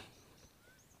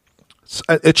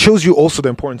 It shows you also the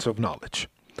importance of knowledge.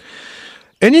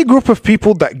 Any group of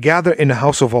people that gather in the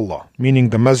house of Allah, meaning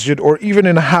the masjid, or even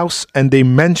in a house, and they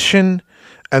mention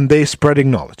and they spreading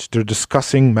knowledge. They're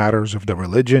discussing matters of the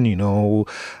religion,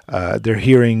 they're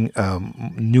hearing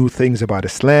new things about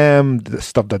Islam, the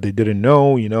stuff that they didn't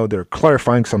know, they're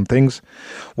clarifying some things.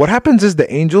 What happens is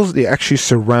the angels, they actually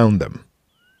surround them.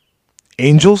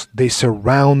 Angels, they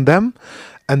surround them,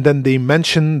 and then they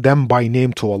mention them by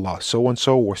name to Allah. So and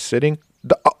so, we're sitting.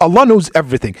 Allah knows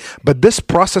everything, but this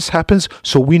process happens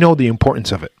so we know the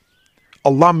importance of it.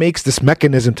 Allah makes this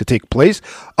mechanism to take place.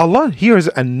 Allah hears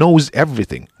and knows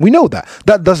everything. We know that.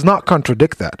 That does not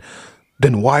contradict that.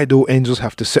 Then why do angels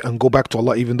have to sit and go back to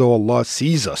Allah even though Allah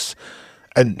sees us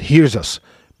and hears us?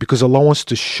 Because Allah wants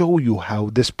to show you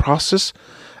how this process,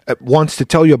 wants to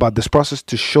tell you about this process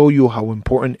to show you how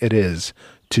important it is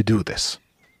to do this.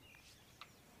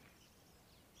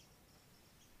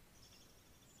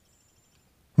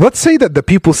 Let's say that the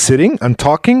people sitting and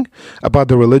talking about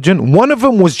the religion, one of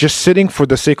them was just sitting for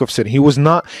the sake of sitting.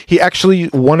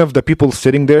 One of the people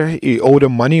sitting there, he owed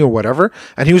him money or whatever,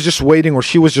 and he was just waiting, or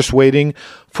she was just waiting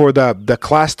for the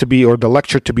class to be, or the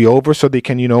lecture to be over so they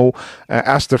can,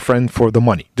 ask their friend for the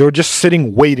money. They were just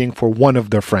sitting waiting for one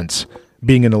of their friends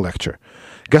being in a lecture.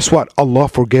 Guess what? Allah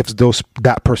forgives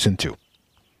that person too.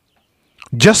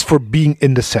 Just for being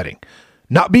in the setting.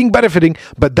 Not being benefiting,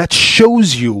 but that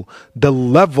shows you the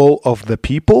level of the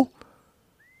people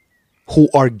who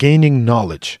are gaining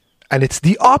knowledge. And it's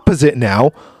the opposite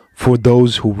now for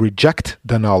those who reject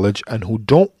the knowledge and who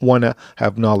don't want to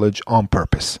have knowledge on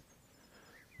purpose.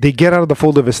 They get out of the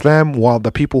fold of Islam, while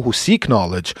the people who seek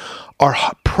knowledge are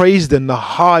praised in the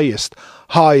highest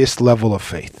level of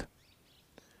faith.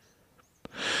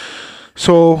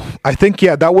 So I think,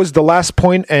 that was the last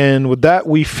point. And with that,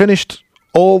 we finished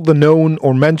all the known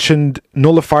or mentioned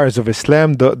nullifiers of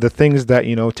Islam, the things that,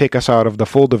 take us out of the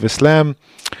fold of Islam.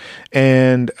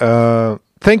 And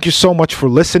thank you so much for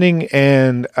listening.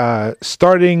 And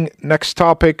starting next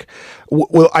topic,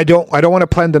 I don't want to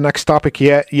plan the next topic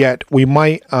yet. We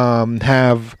might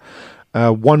have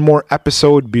one more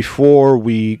episode before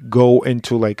we go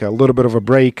into like a little bit of a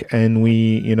break, and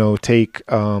we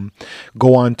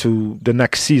go on to the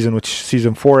next season, which is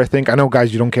season 4, I think. I know,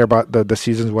 guys, you don't care about the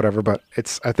seasons, whatever, but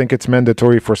I think it's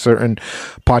mandatory for certain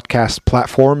podcast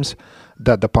platforms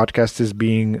that the podcast is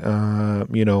being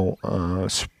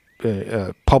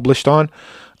published on.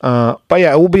 But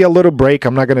yeah, it will be a little break.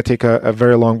 I'm not going to take a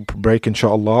very long break,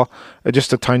 inshallah.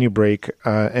 Just a tiny break.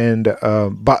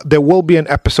 But there will be an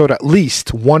episode, at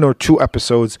least 1 or 2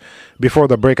 episodes before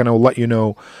the break, and I will let you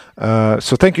know.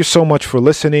 So thank you so much for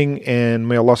listening, and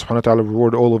may Allah subhanahu wa ta'ala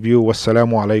reward all of you.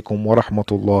 Wassalamu alaikum wa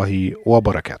rahmatullahi wa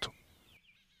barakatuh.